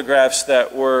some photographs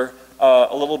that were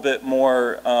a little bit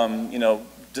more,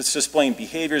 displaying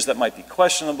behaviors that might be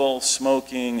questionable,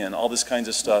 smoking and all this kinds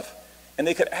of stuff. And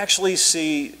they could actually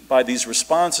see by these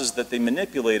responses that they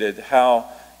manipulated how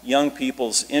young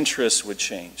people's interests would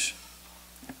change.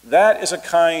 That is a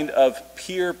kind of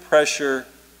peer pressure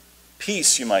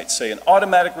piece, you might say, an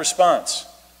automatic response.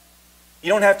 You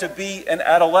don't have to be an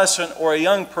adolescent or a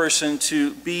young person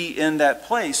to be in that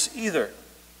place either.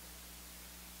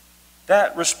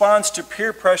 That response to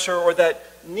peer pressure or that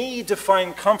need to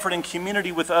find comfort and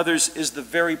community with others is the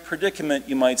very predicament,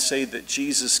 you might say, that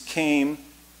Jesus came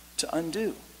to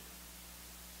undo.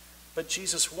 But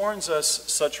Jesus warns us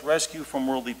such rescue from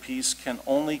worldly peace can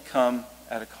only come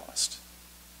at a cost.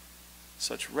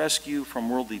 Such rescue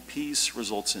from worldly peace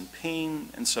results in pain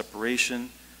and separation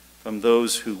from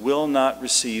those who will not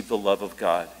receive the love of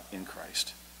God in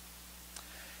Christ.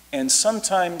 And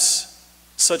sometimes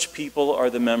such people are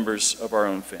the members of our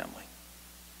own family.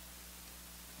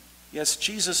 Yes,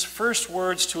 Jesus' first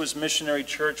words to his missionary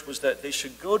church was that they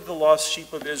should go to the lost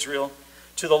sheep of Israel,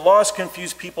 to the lost,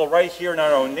 confused people right here in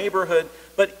our own neighborhood.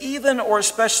 But even or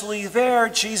especially there,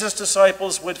 Jesus'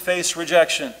 disciples would face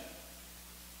rejection.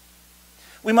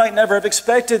 We might never have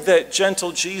expected that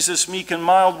gentle Jesus, meek and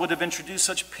mild, would have introduced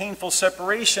such painful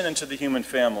separation into the human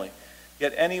family.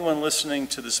 Yet anyone listening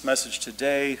to this message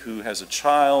today who has a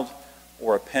child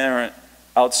or a parent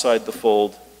outside the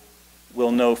fold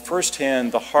will know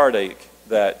firsthand the heartache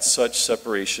that such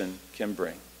separation can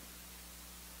bring.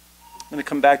 I'm going to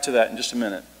come back to that in just a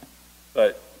minute,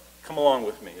 but come along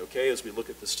with me, okay, as we look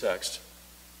at this text.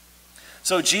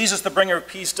 So Jesus, the bringer of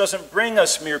peace, doesn't bring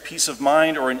us mere peace of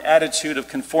mind or an attitude of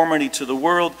conformity to the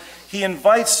world. He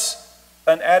invites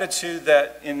an attitude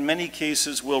that in many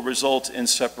cases will result in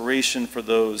separation for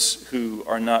those who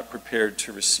are not prepared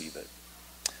to receive it.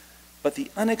 But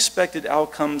the unexpected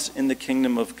outcomes in the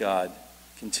kingdom of God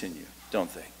continue,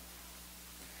 don't they?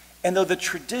 And though the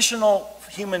traditional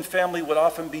human family would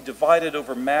often be divided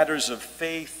over matters of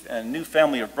faith and new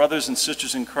family of brothers and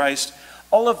sisters in Christ,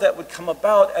 all of that would come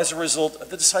about as a result of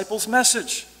the disciples'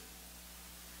 message.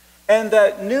 And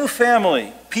that new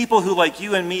family, people who like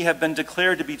you and me have been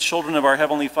declared to be children of our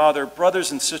Heavenly Father,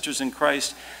 brothers and sisters in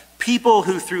Christ, people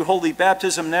who through holy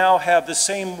baptism now have the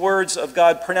same words of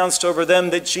God pronounced over them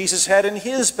that Jesus had in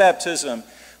his baptism.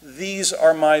 These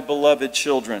are my beloved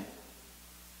children.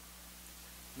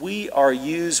 We are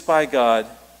used by God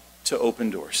to open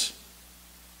doors.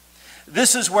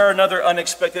 This is where another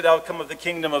unexpected outcome of the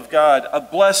kingdom of God, a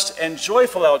blessed and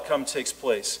joyful outcome, takes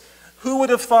place. Who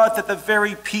would have thought that the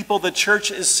very people the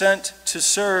church is sent to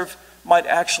serve might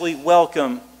actually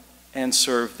welcome and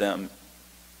serve them,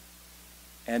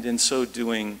 and in so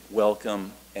doing,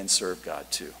 welcome and serve God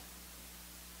too?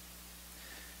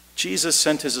 Jesus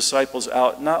sent his disciples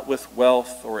out not with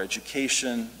wealth or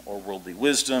education or worldly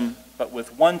wisdom, but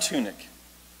with one tunic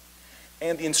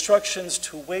and the instructions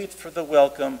to wait for the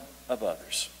welcome of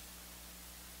others.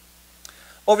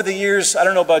 Over the years, I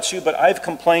don't know about you, but I've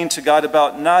complained to God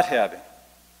about not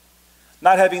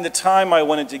having the time I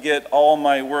wanted to get all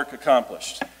my work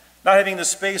accomplished, not having the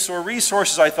space or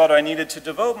resources I thought I needed to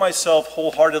devote myself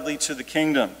wholeheartedly to the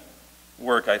kingdom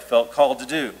work I felt called to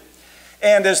do.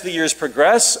 And as the years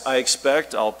progress, I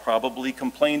expect I'll probably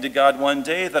complain to God one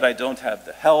day that I don't have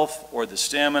the health or the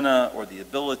stamina or the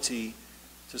ability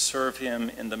to serve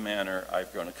him in the manner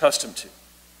I've grown accustomed to.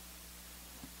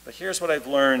 But here's what I've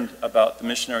learned about the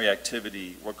missionary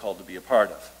activity we're called to be a part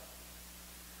of.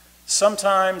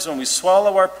 Sometimes when we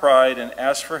swallow our pride and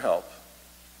ask for help,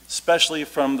 especially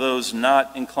from those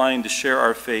not inclined to share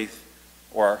our faith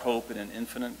or our hope in an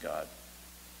infinite God,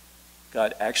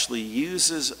 God actually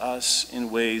uses us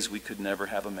in ways we could never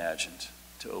have imagined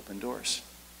to open doors.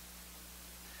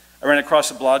 I ran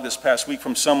across a blog this past week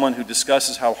from someone who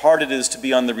discusses how hard it is to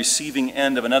be on the receiving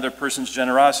end of another person's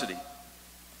generosity.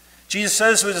 Jesus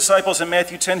says to his disciples in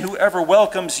Matthew 10, "Whoever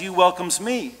welcomes you welcomes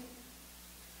me."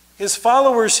 His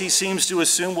followers, he seems to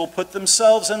assume, will put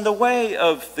themselves in the way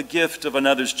of the gift of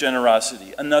another's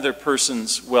generosity, another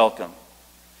person's welcome.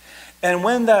 And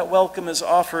when that welcome is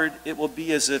offered, it will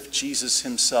be as if Jesus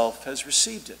himself has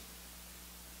received it.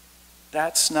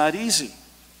 That's not easy.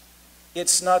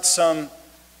 It's not some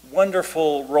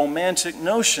wonderful romantic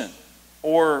notion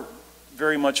or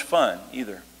very much fun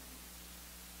either.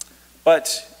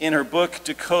 But in her book,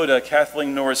 Dakota,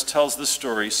 Kathleen Norris tells the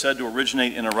story, said to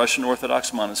originate in a Russian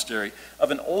Orthodox monastery,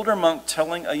 of an older monk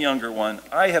telling a younger one,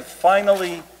 "I have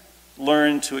finally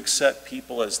learned to accept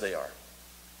people as they are.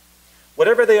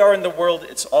 Whatever they are in the world,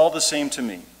 it's all the same to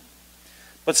me.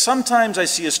 But sometimes I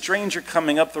see a stranger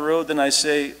coming up the road, and I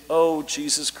say, 'Oh,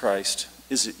 Jesus Christ,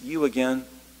 is it you again?'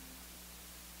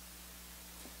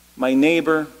 My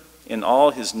neighbor, in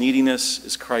all his neediness,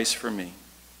 is Christ for me.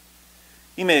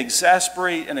 He may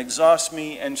exasperate and exhaust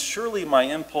me, and surely my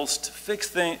impulse to fix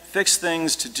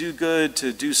things, to do good,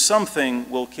 to do something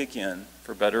will kick in,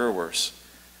 for better or worse.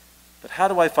 But how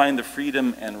do I find the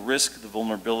freedom and risk the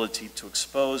vulnerability to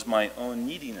expose my own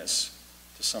neediness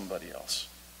to somebody else?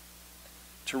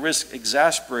 To risk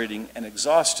exasperating and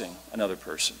exhausting another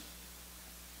person?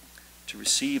 To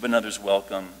receive another's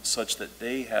welcome such that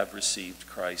they have received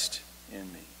Christ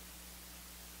in me?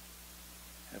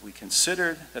 Have we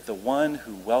considered that the one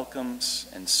who welcomes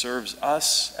and serves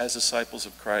us as disciples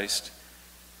of Christ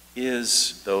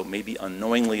is, though maybe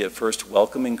unknowingly at first,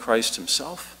 welcoming Christ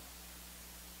himself?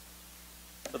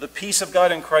 Though the peace of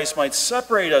God in Christ might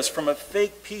separate us from a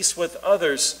fake peace with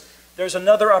others, there's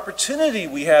another opportunity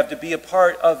we have to be a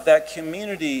part of that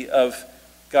community of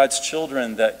God's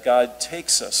children that God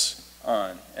takes us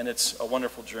on. And it's a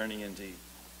wonderful journey indeed.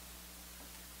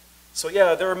 So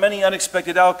yeah, there are many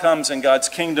unexpected outcomes in God's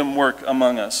kingdom work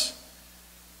among us.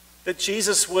 That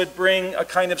Jesus would bring a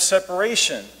kind of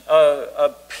separation,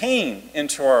 a pain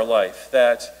into our life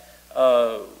that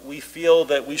we feel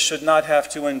that we should not have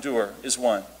to endure is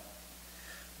one.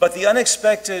 But the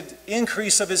unexpected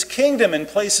increase of his kingdom in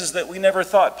places that we never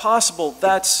thought possible,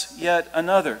 that's yet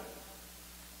another.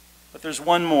 But there's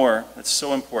one more that's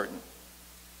so important.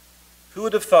 Who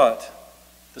would have thought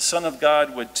the Son of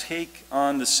God would take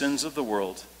on the sins of the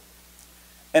world,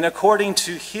 and according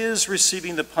to his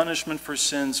receiving the punishment for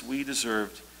sins we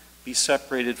deserved, be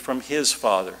separated from his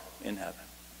Father in heaven?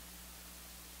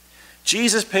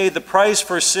 Jesus paid the price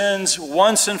for sins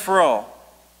once and for all.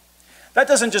 That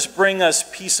doesn't just bring us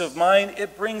peace of mind,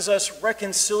 it brings us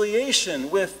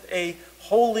reconciliation with a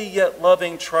holy yet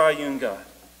loving triune God.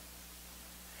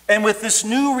 And with this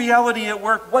new reality at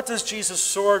work, what does Jesus'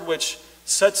 sword, which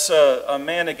sets a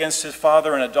man against his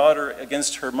father and a daughter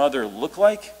against her mother, look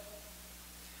like?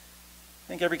 I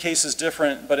think every case is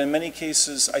different, but in many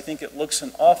cases, I think it looks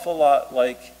an awful lot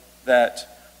like that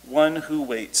one who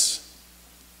waits,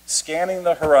 scanning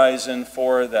the horizon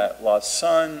for that lost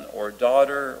son or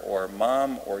daughter or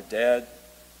mom or dad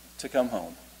to come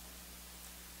home.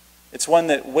 It's one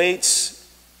that waits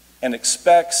and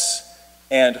expects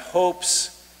and hopes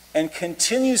and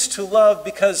continues to love,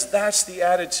 because that's the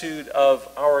attitude of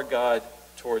our God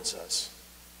towards us.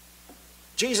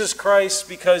 Jesus Christ,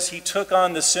 because he took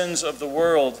on the sins of the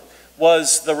world,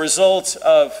 was the result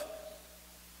of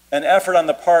an effort on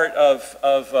the part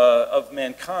of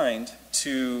mankind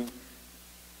to,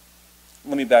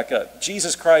 let me back up.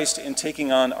 Jesus Christ, in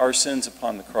taking on our sins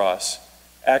upon the cross,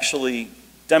 actually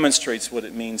demonstrates what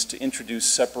it means to introduce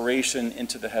separation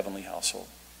into the heavenly household.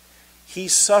 He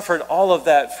suffered all of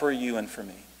that for you and for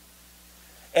me.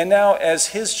 And now, as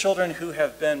his children who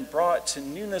have been brought to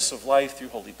newness of life through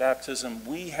holy baptism,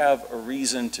 we have a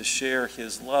reason to share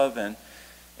his love and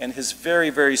his very,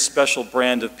 very special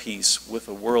brand of peace with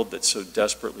a world that so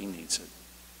desperately needs it.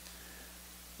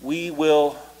 We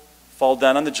will fall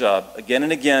down on the job again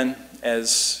and again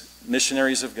as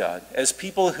missionaries of God, as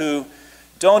people who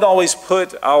don't always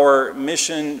put our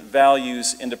mission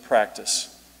values into practice.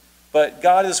 But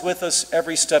God is with us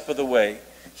every step of the way.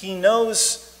 He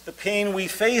knows the pain we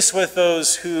face with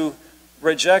those who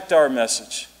reject our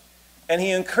message. And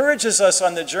he encourages us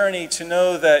on the journey to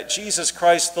know that Jesus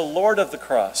Christ, the Lord of the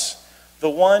cross, the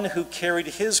one who carried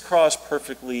his cross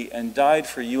perfectly and died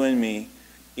for you and me,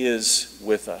 is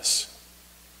with us.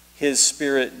 His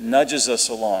Spirit nudges us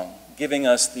along, giving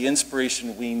us the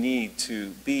inspiration we need to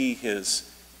be his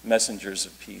messengers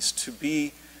of peace, to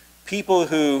be people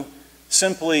who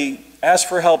simply ask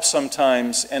for help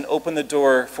sometimes and open the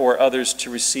door for others to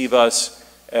receive us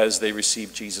as they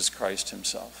receive Jesus Christ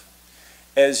himself.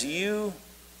 As you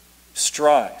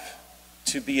strive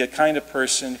to be a kind of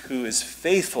person who is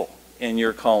faithful in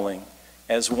your calling,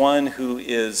 as one who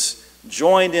is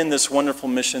joined in this wonderful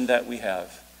mission that we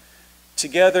have,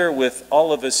 together with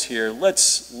all of us here,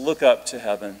 let's look up to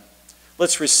heaven.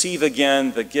 Let's receive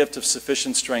again the gift of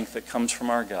sufficient strength that comes from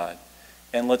our God.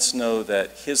 And let's know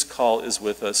that his call is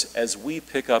with us as we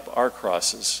pick up our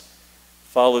crosses,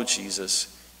 follow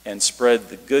Jesus, and spread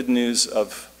the good news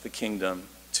of the kingdom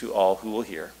to all who will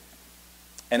hear.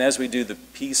 And as we do, the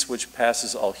peace which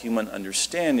passes all human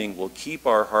understanding will keep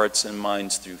our hearts and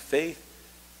minds through faith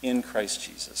in Christ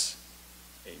Jesus.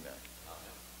 Amen.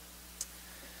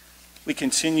 We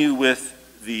continue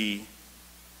with the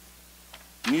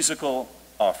musical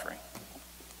offering.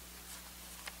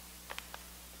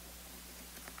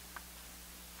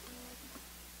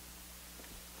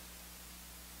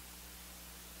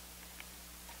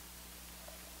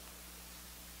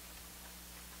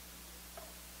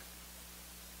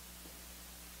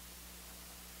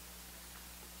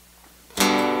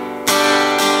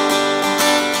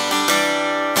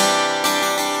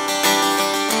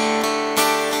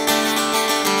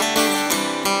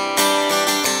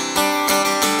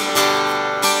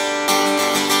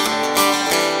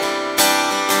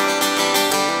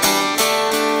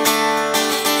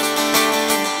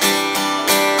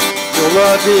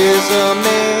 Love is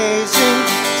amazing,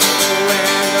 simple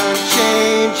and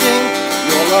unchanging.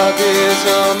 Your love is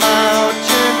a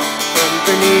mountain from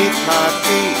beneath my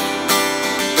feet.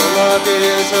 Your love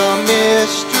is a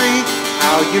mystery,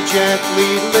 how you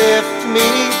gently lift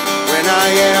me. When I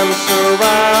am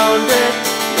surrounded,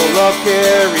 your love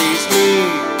carries me.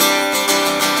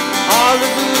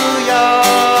 Hallelujah,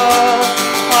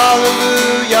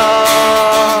 hallelujah,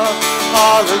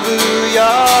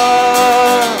 hallelujah.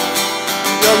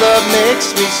 Your love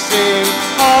makes me sing,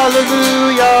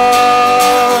 hallelujah,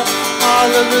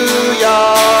 hallelujah,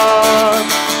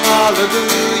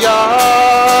 hallelujah.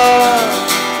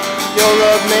 Your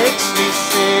love makes me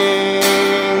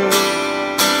sing.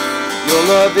 Your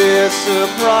love is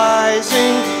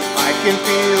surprising, I can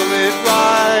feel it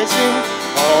rising,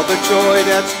 all the joy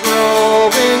that's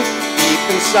growing deep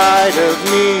inside of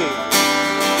me.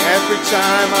 Every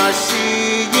time I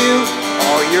see you,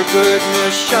 all your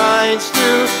goodness shines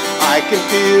through. I can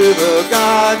feel the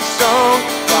God song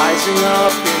rising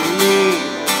up in me.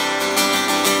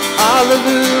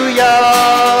 Hallelujah,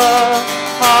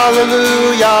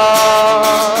 hallelujah,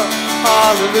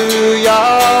 hallelujah.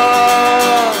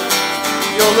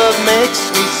 Your love makes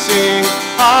me sing.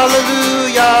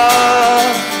 Hallelujah,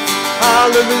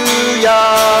 hallelujah,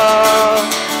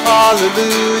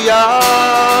 hallelujah.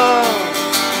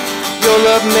 Your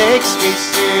love makes me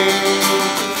sing.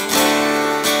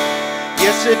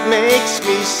 Yes, it makes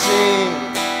me sing.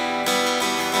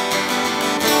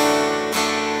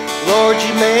 Lord,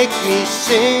 you make me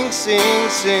sing, sing,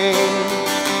 sing.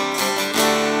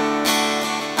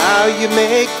 How you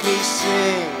make me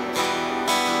sing.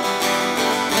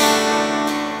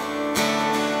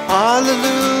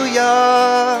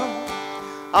 Hallelujah,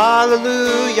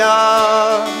 hallelujah,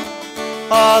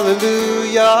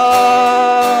 hallelujah.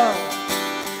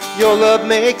 Your love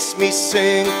makes me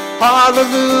sing.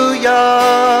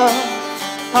 Hallelujah,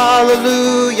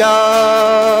 hallelujah,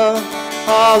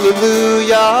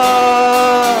 hallelujah.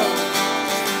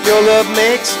 Your love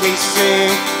makes me sing.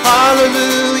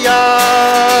 Hallelujah,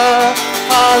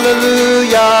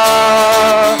 hallelujah,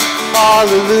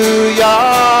 hallelujah.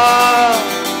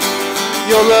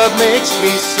 Your love makes me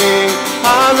sing.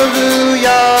 Hallelujah,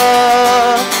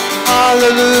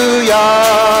 hallelujah,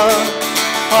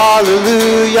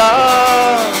 hallelujah.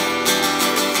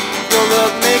 Your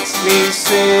love makes me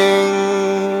sing.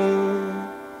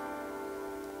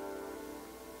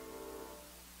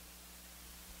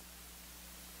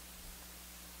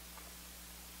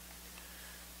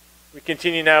 We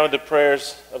continue now with the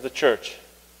prayers of the church.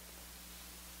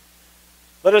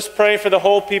 Let us pray for the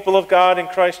whole people of God in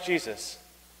Christ Jesus,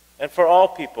 and for all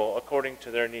people according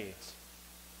to their needs.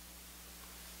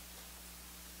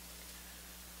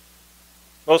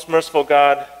 Most merciful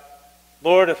God,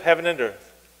 Lord of heaven and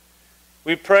earth,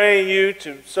 we pray you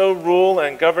to so rule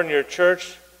and govern your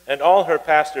church and all her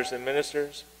pastors and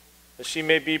ministers, that she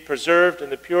may be preserved in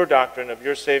the pure doctrine of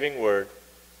your saving word,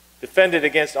 defended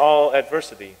against all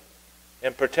adversity,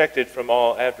 and protected from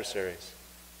all adversaries.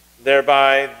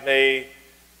 Thereby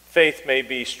faith may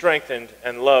be strengthened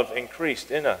and love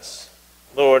increased in us.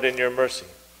 Lord, in your mercy,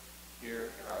 Hear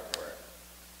our prayer.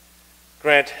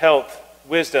 grant health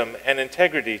wisdom, and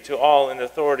integrity to all in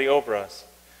authority over us,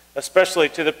 especially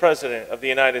to the President of the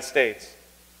United States,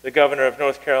 the Governor of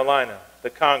North Carolina, the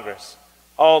Congress,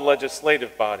 all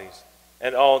legislative bodies,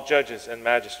 and all judges and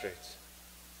magistrates.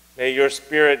 May your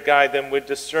Spirit guide them with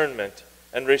discernment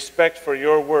and respect for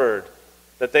your word,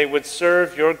 that they would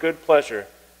serve your good pleasure,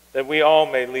 that we all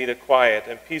may lead a quiet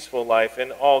and peaceful life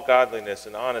in all godliness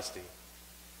and honesty.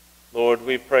 Lord,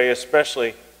 we pray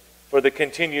especially for the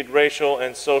continued racial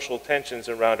and social tensions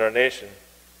around our nation.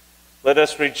 Let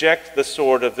us reject the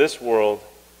sword of this world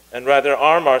and rather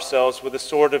arm ourselves with the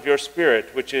sword of your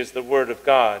Spirit, which is the Word of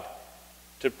God,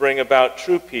 to bring about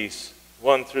true peace,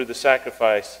 won through the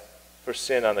sacrifice for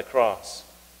sin on the cross.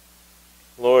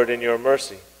 Lord, in your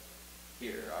mercy,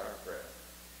 hear our prayer.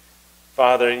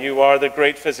 Father, you are the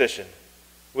great physician.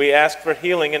 We ask for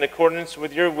healing in accordance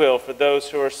with your will for those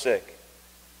who are sick,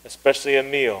 especially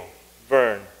Emil,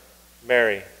 Vern,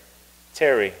 Mary,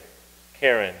 Terry,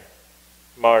 Karen,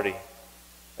 Marty,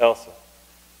 Elsa.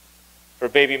 For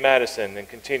baby Madison and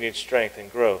continued strength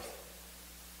and growth.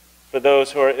 For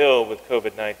those who are ill with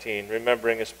COVID-19,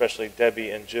 remembering especially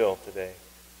Debbie and Jill today.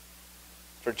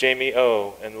 For Jamie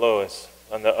O. and Lois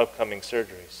on the upcoming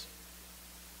surgeries.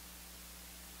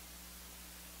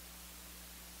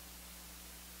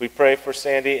 We pray for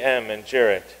Sandy M. and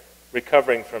Jarrett,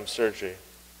 recovering from surgery.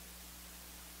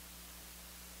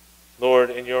 Lord,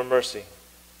 in your mercy,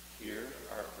 hear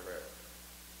our prayer.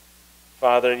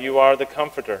 Father, you are the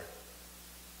Comforter.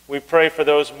 We pray for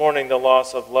those mourning the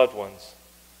loss of loved ones,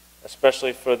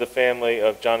 especially for the family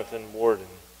of Jonathan Warden,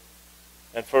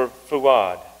 and for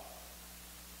Fuad.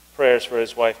 Prayers for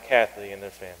his wife Kathy and their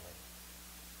family.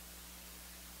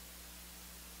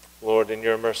 Lord, in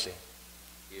your mercy,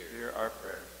 hear our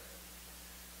prayer.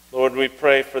 Lord, we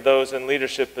pray for those in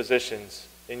leadership positions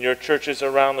in your churches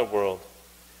around the world.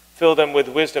 Fill them with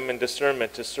wisdom and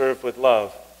discernment to serve with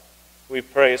love. We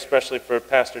pray especially for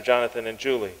Pastor Jonathan and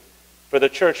Julie, for the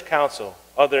church council,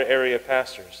 other area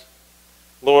pastors.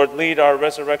 Lord, lead our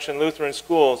Resurrection Lutheran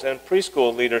schools and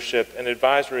preschool leadership and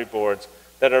advisory boards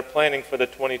that are planning for the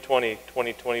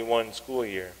 2020-2021 school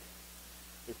year.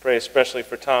 We pray especially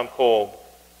for Tom Kolb,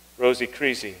 Rosie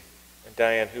Creasy, and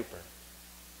Diane Hooper.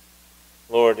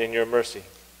 Lord, in your mercy,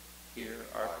 hear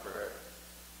our prayer.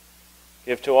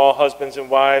 give to all husbands and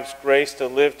wives grace to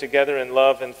live together in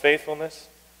love and faithfulness.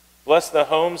 Bless the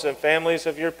homes and families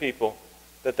of your people,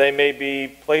 that they may be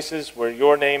places where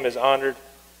your name is honored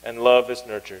and love is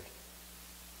nurtured.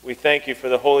 We thank you for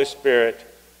the Holy Spirit,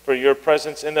 for your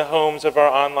presence in the homes of our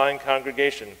online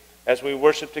congregation as we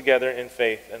worship together in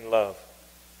faith and love.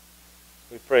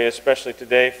 We pray especially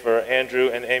today for Andrew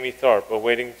and Amy Tharp,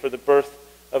 awaiting for the birth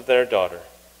of their daughter.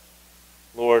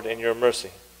 Lord, in your mercy,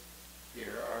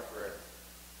 hear our prayer.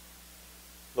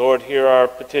 Lord, hear our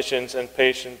petitions and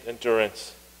patient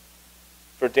endurance.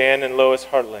 For Dan and Lois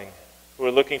Hartling, who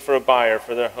are looking for a buyer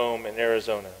for their home in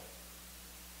Arizona.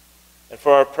 And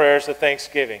for our prayers of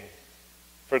thanksgiving,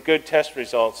 for good test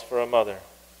results for a mother,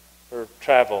 for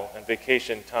travel and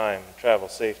vacation time, travel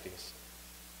safeties.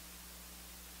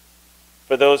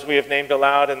 For those we have named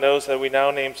aloud and those that we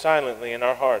now name silently in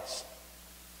our hearts.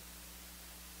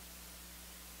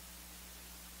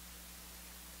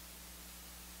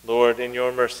 Lord, in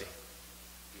your mercy,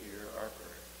 Hear our prayer.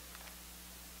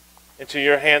 into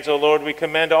your hands, O Lord, we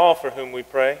commend all for whom we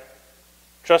pray,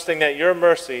 trusting that your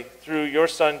mercy, through your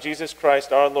Son, Jesus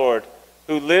Christ our Lord,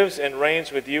 who lives and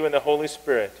reigns with you in the Holy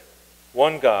Spirit,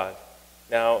 one God,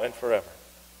 now and forever.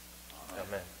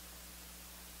 Amen.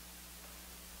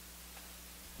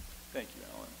 Thank you,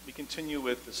 Alan. We continue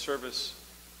with the service.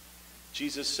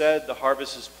 Jesus said, "The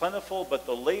harvest is plentiful, but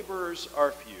the laborers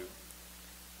are few."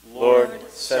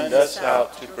 Lord, send us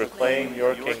out to proclaim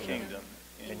your kingdom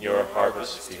in your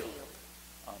harvest field.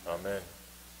 Amen.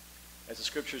 As the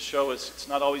scriptures show us, it's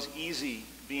not always easy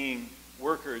being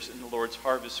workers in the Lord's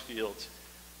harvest fields.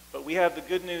 But we have the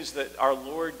good news that our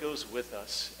Lord goes with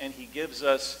us, and he gives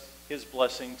us his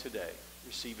blessing today.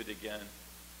 Receive it again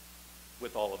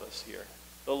with all of us here.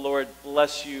 The Lord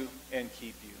bless you and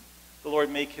keep you. The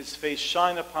Lord make his face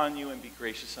shine upon you and be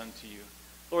gracious unto you.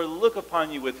 Lord, look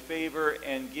upon you with favor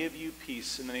and give you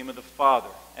peace in the name of the Father,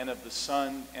 and of the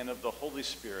Son, and of the Holy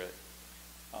Spirit.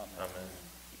 Amen. Amen.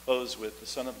 We close with the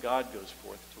Son of God goes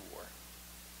forth to war.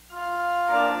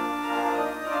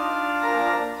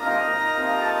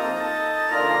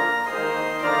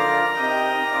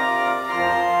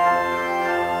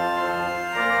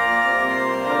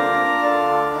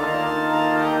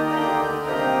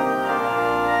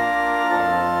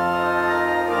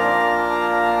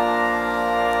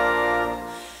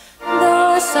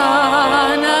 The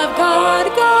Son of God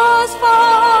goes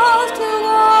forth to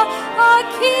war.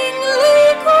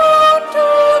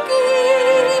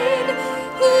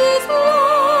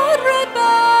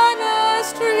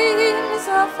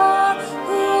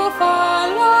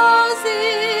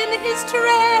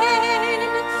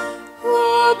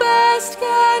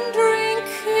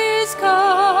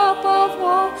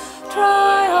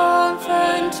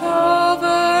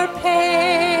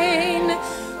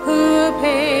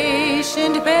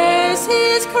 patient bears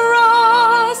his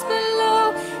cross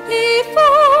below, he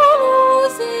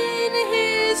follows in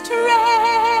his train.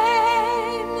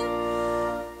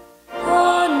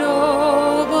 A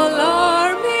noble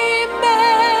army,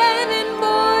 men and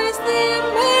boys, they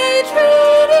may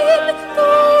tread in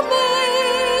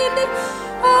command.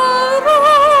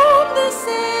 Around the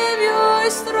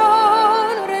Savior's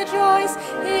throne rejoice,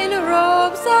 in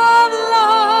robes of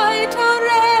light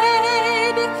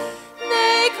arrayed.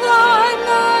 They climb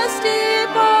the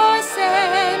steep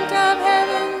ascent of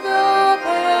heaven, though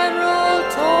peril,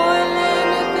 toil,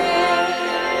 and pain.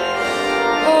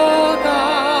 O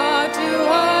God, to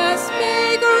us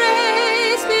may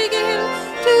grace begin,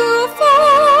 to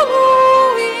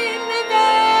follow in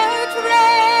their train.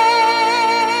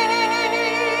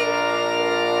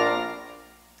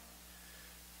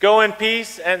 Go in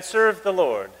peace and serve the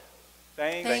Lord.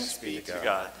 Thanks be to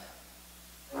God.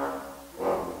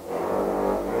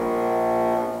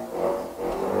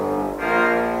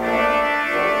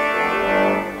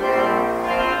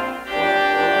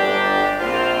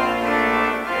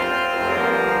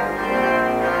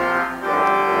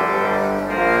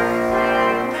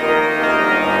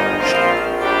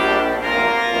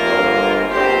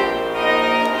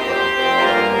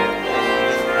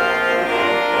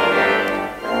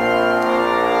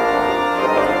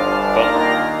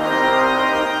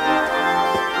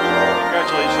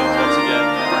 Congratulations once again.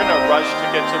 We're going to rush to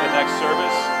get to the next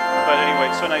service, but anyway,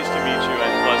 it's so nice to meet you,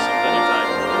 and blessings on your time.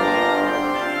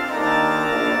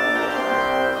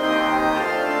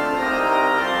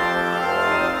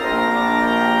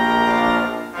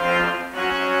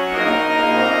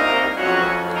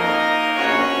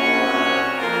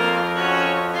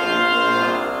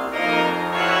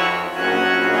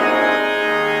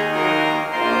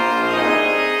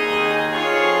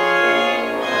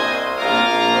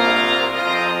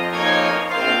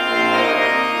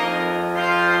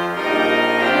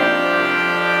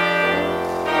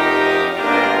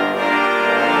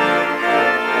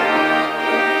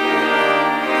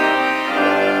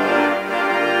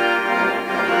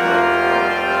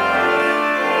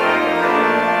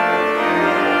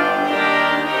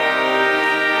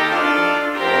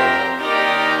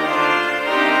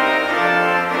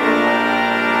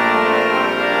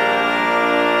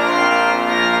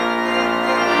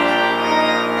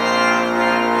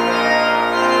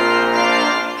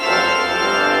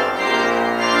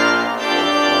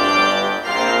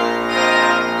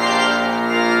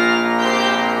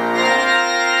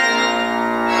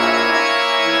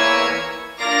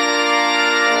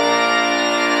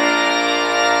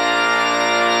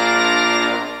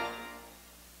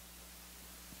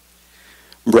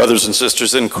 Brothers and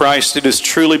sisters in Christ, it has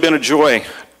truly been a joy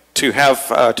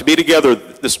to be together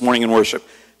this morning in worship.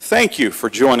 Thank you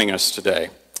for joining us today.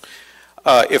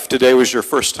 If today was your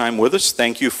first time with us,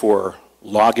 thank you for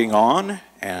logging on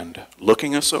and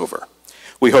looking us over.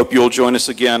 We hope you'll join us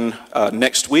again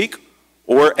next week,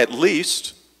 or at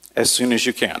least as soon as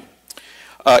you can.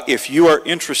 If you are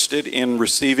interested in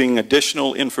receiving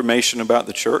additional information about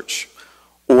the church,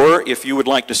 or if you would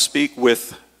like to speak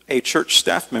with a church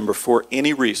staff member for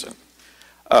any reason,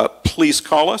 please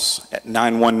call us at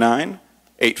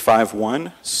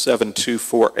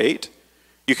 919-851-7248.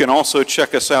 You can also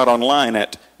check us out online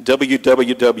at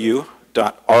www.rlcary,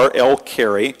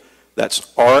 that's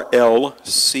rlcary.org.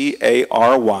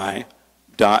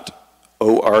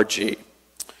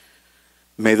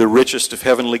 May the richest of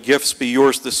heavenly gifts be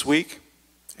yours this week,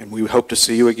 and we hope to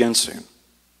see you again soon.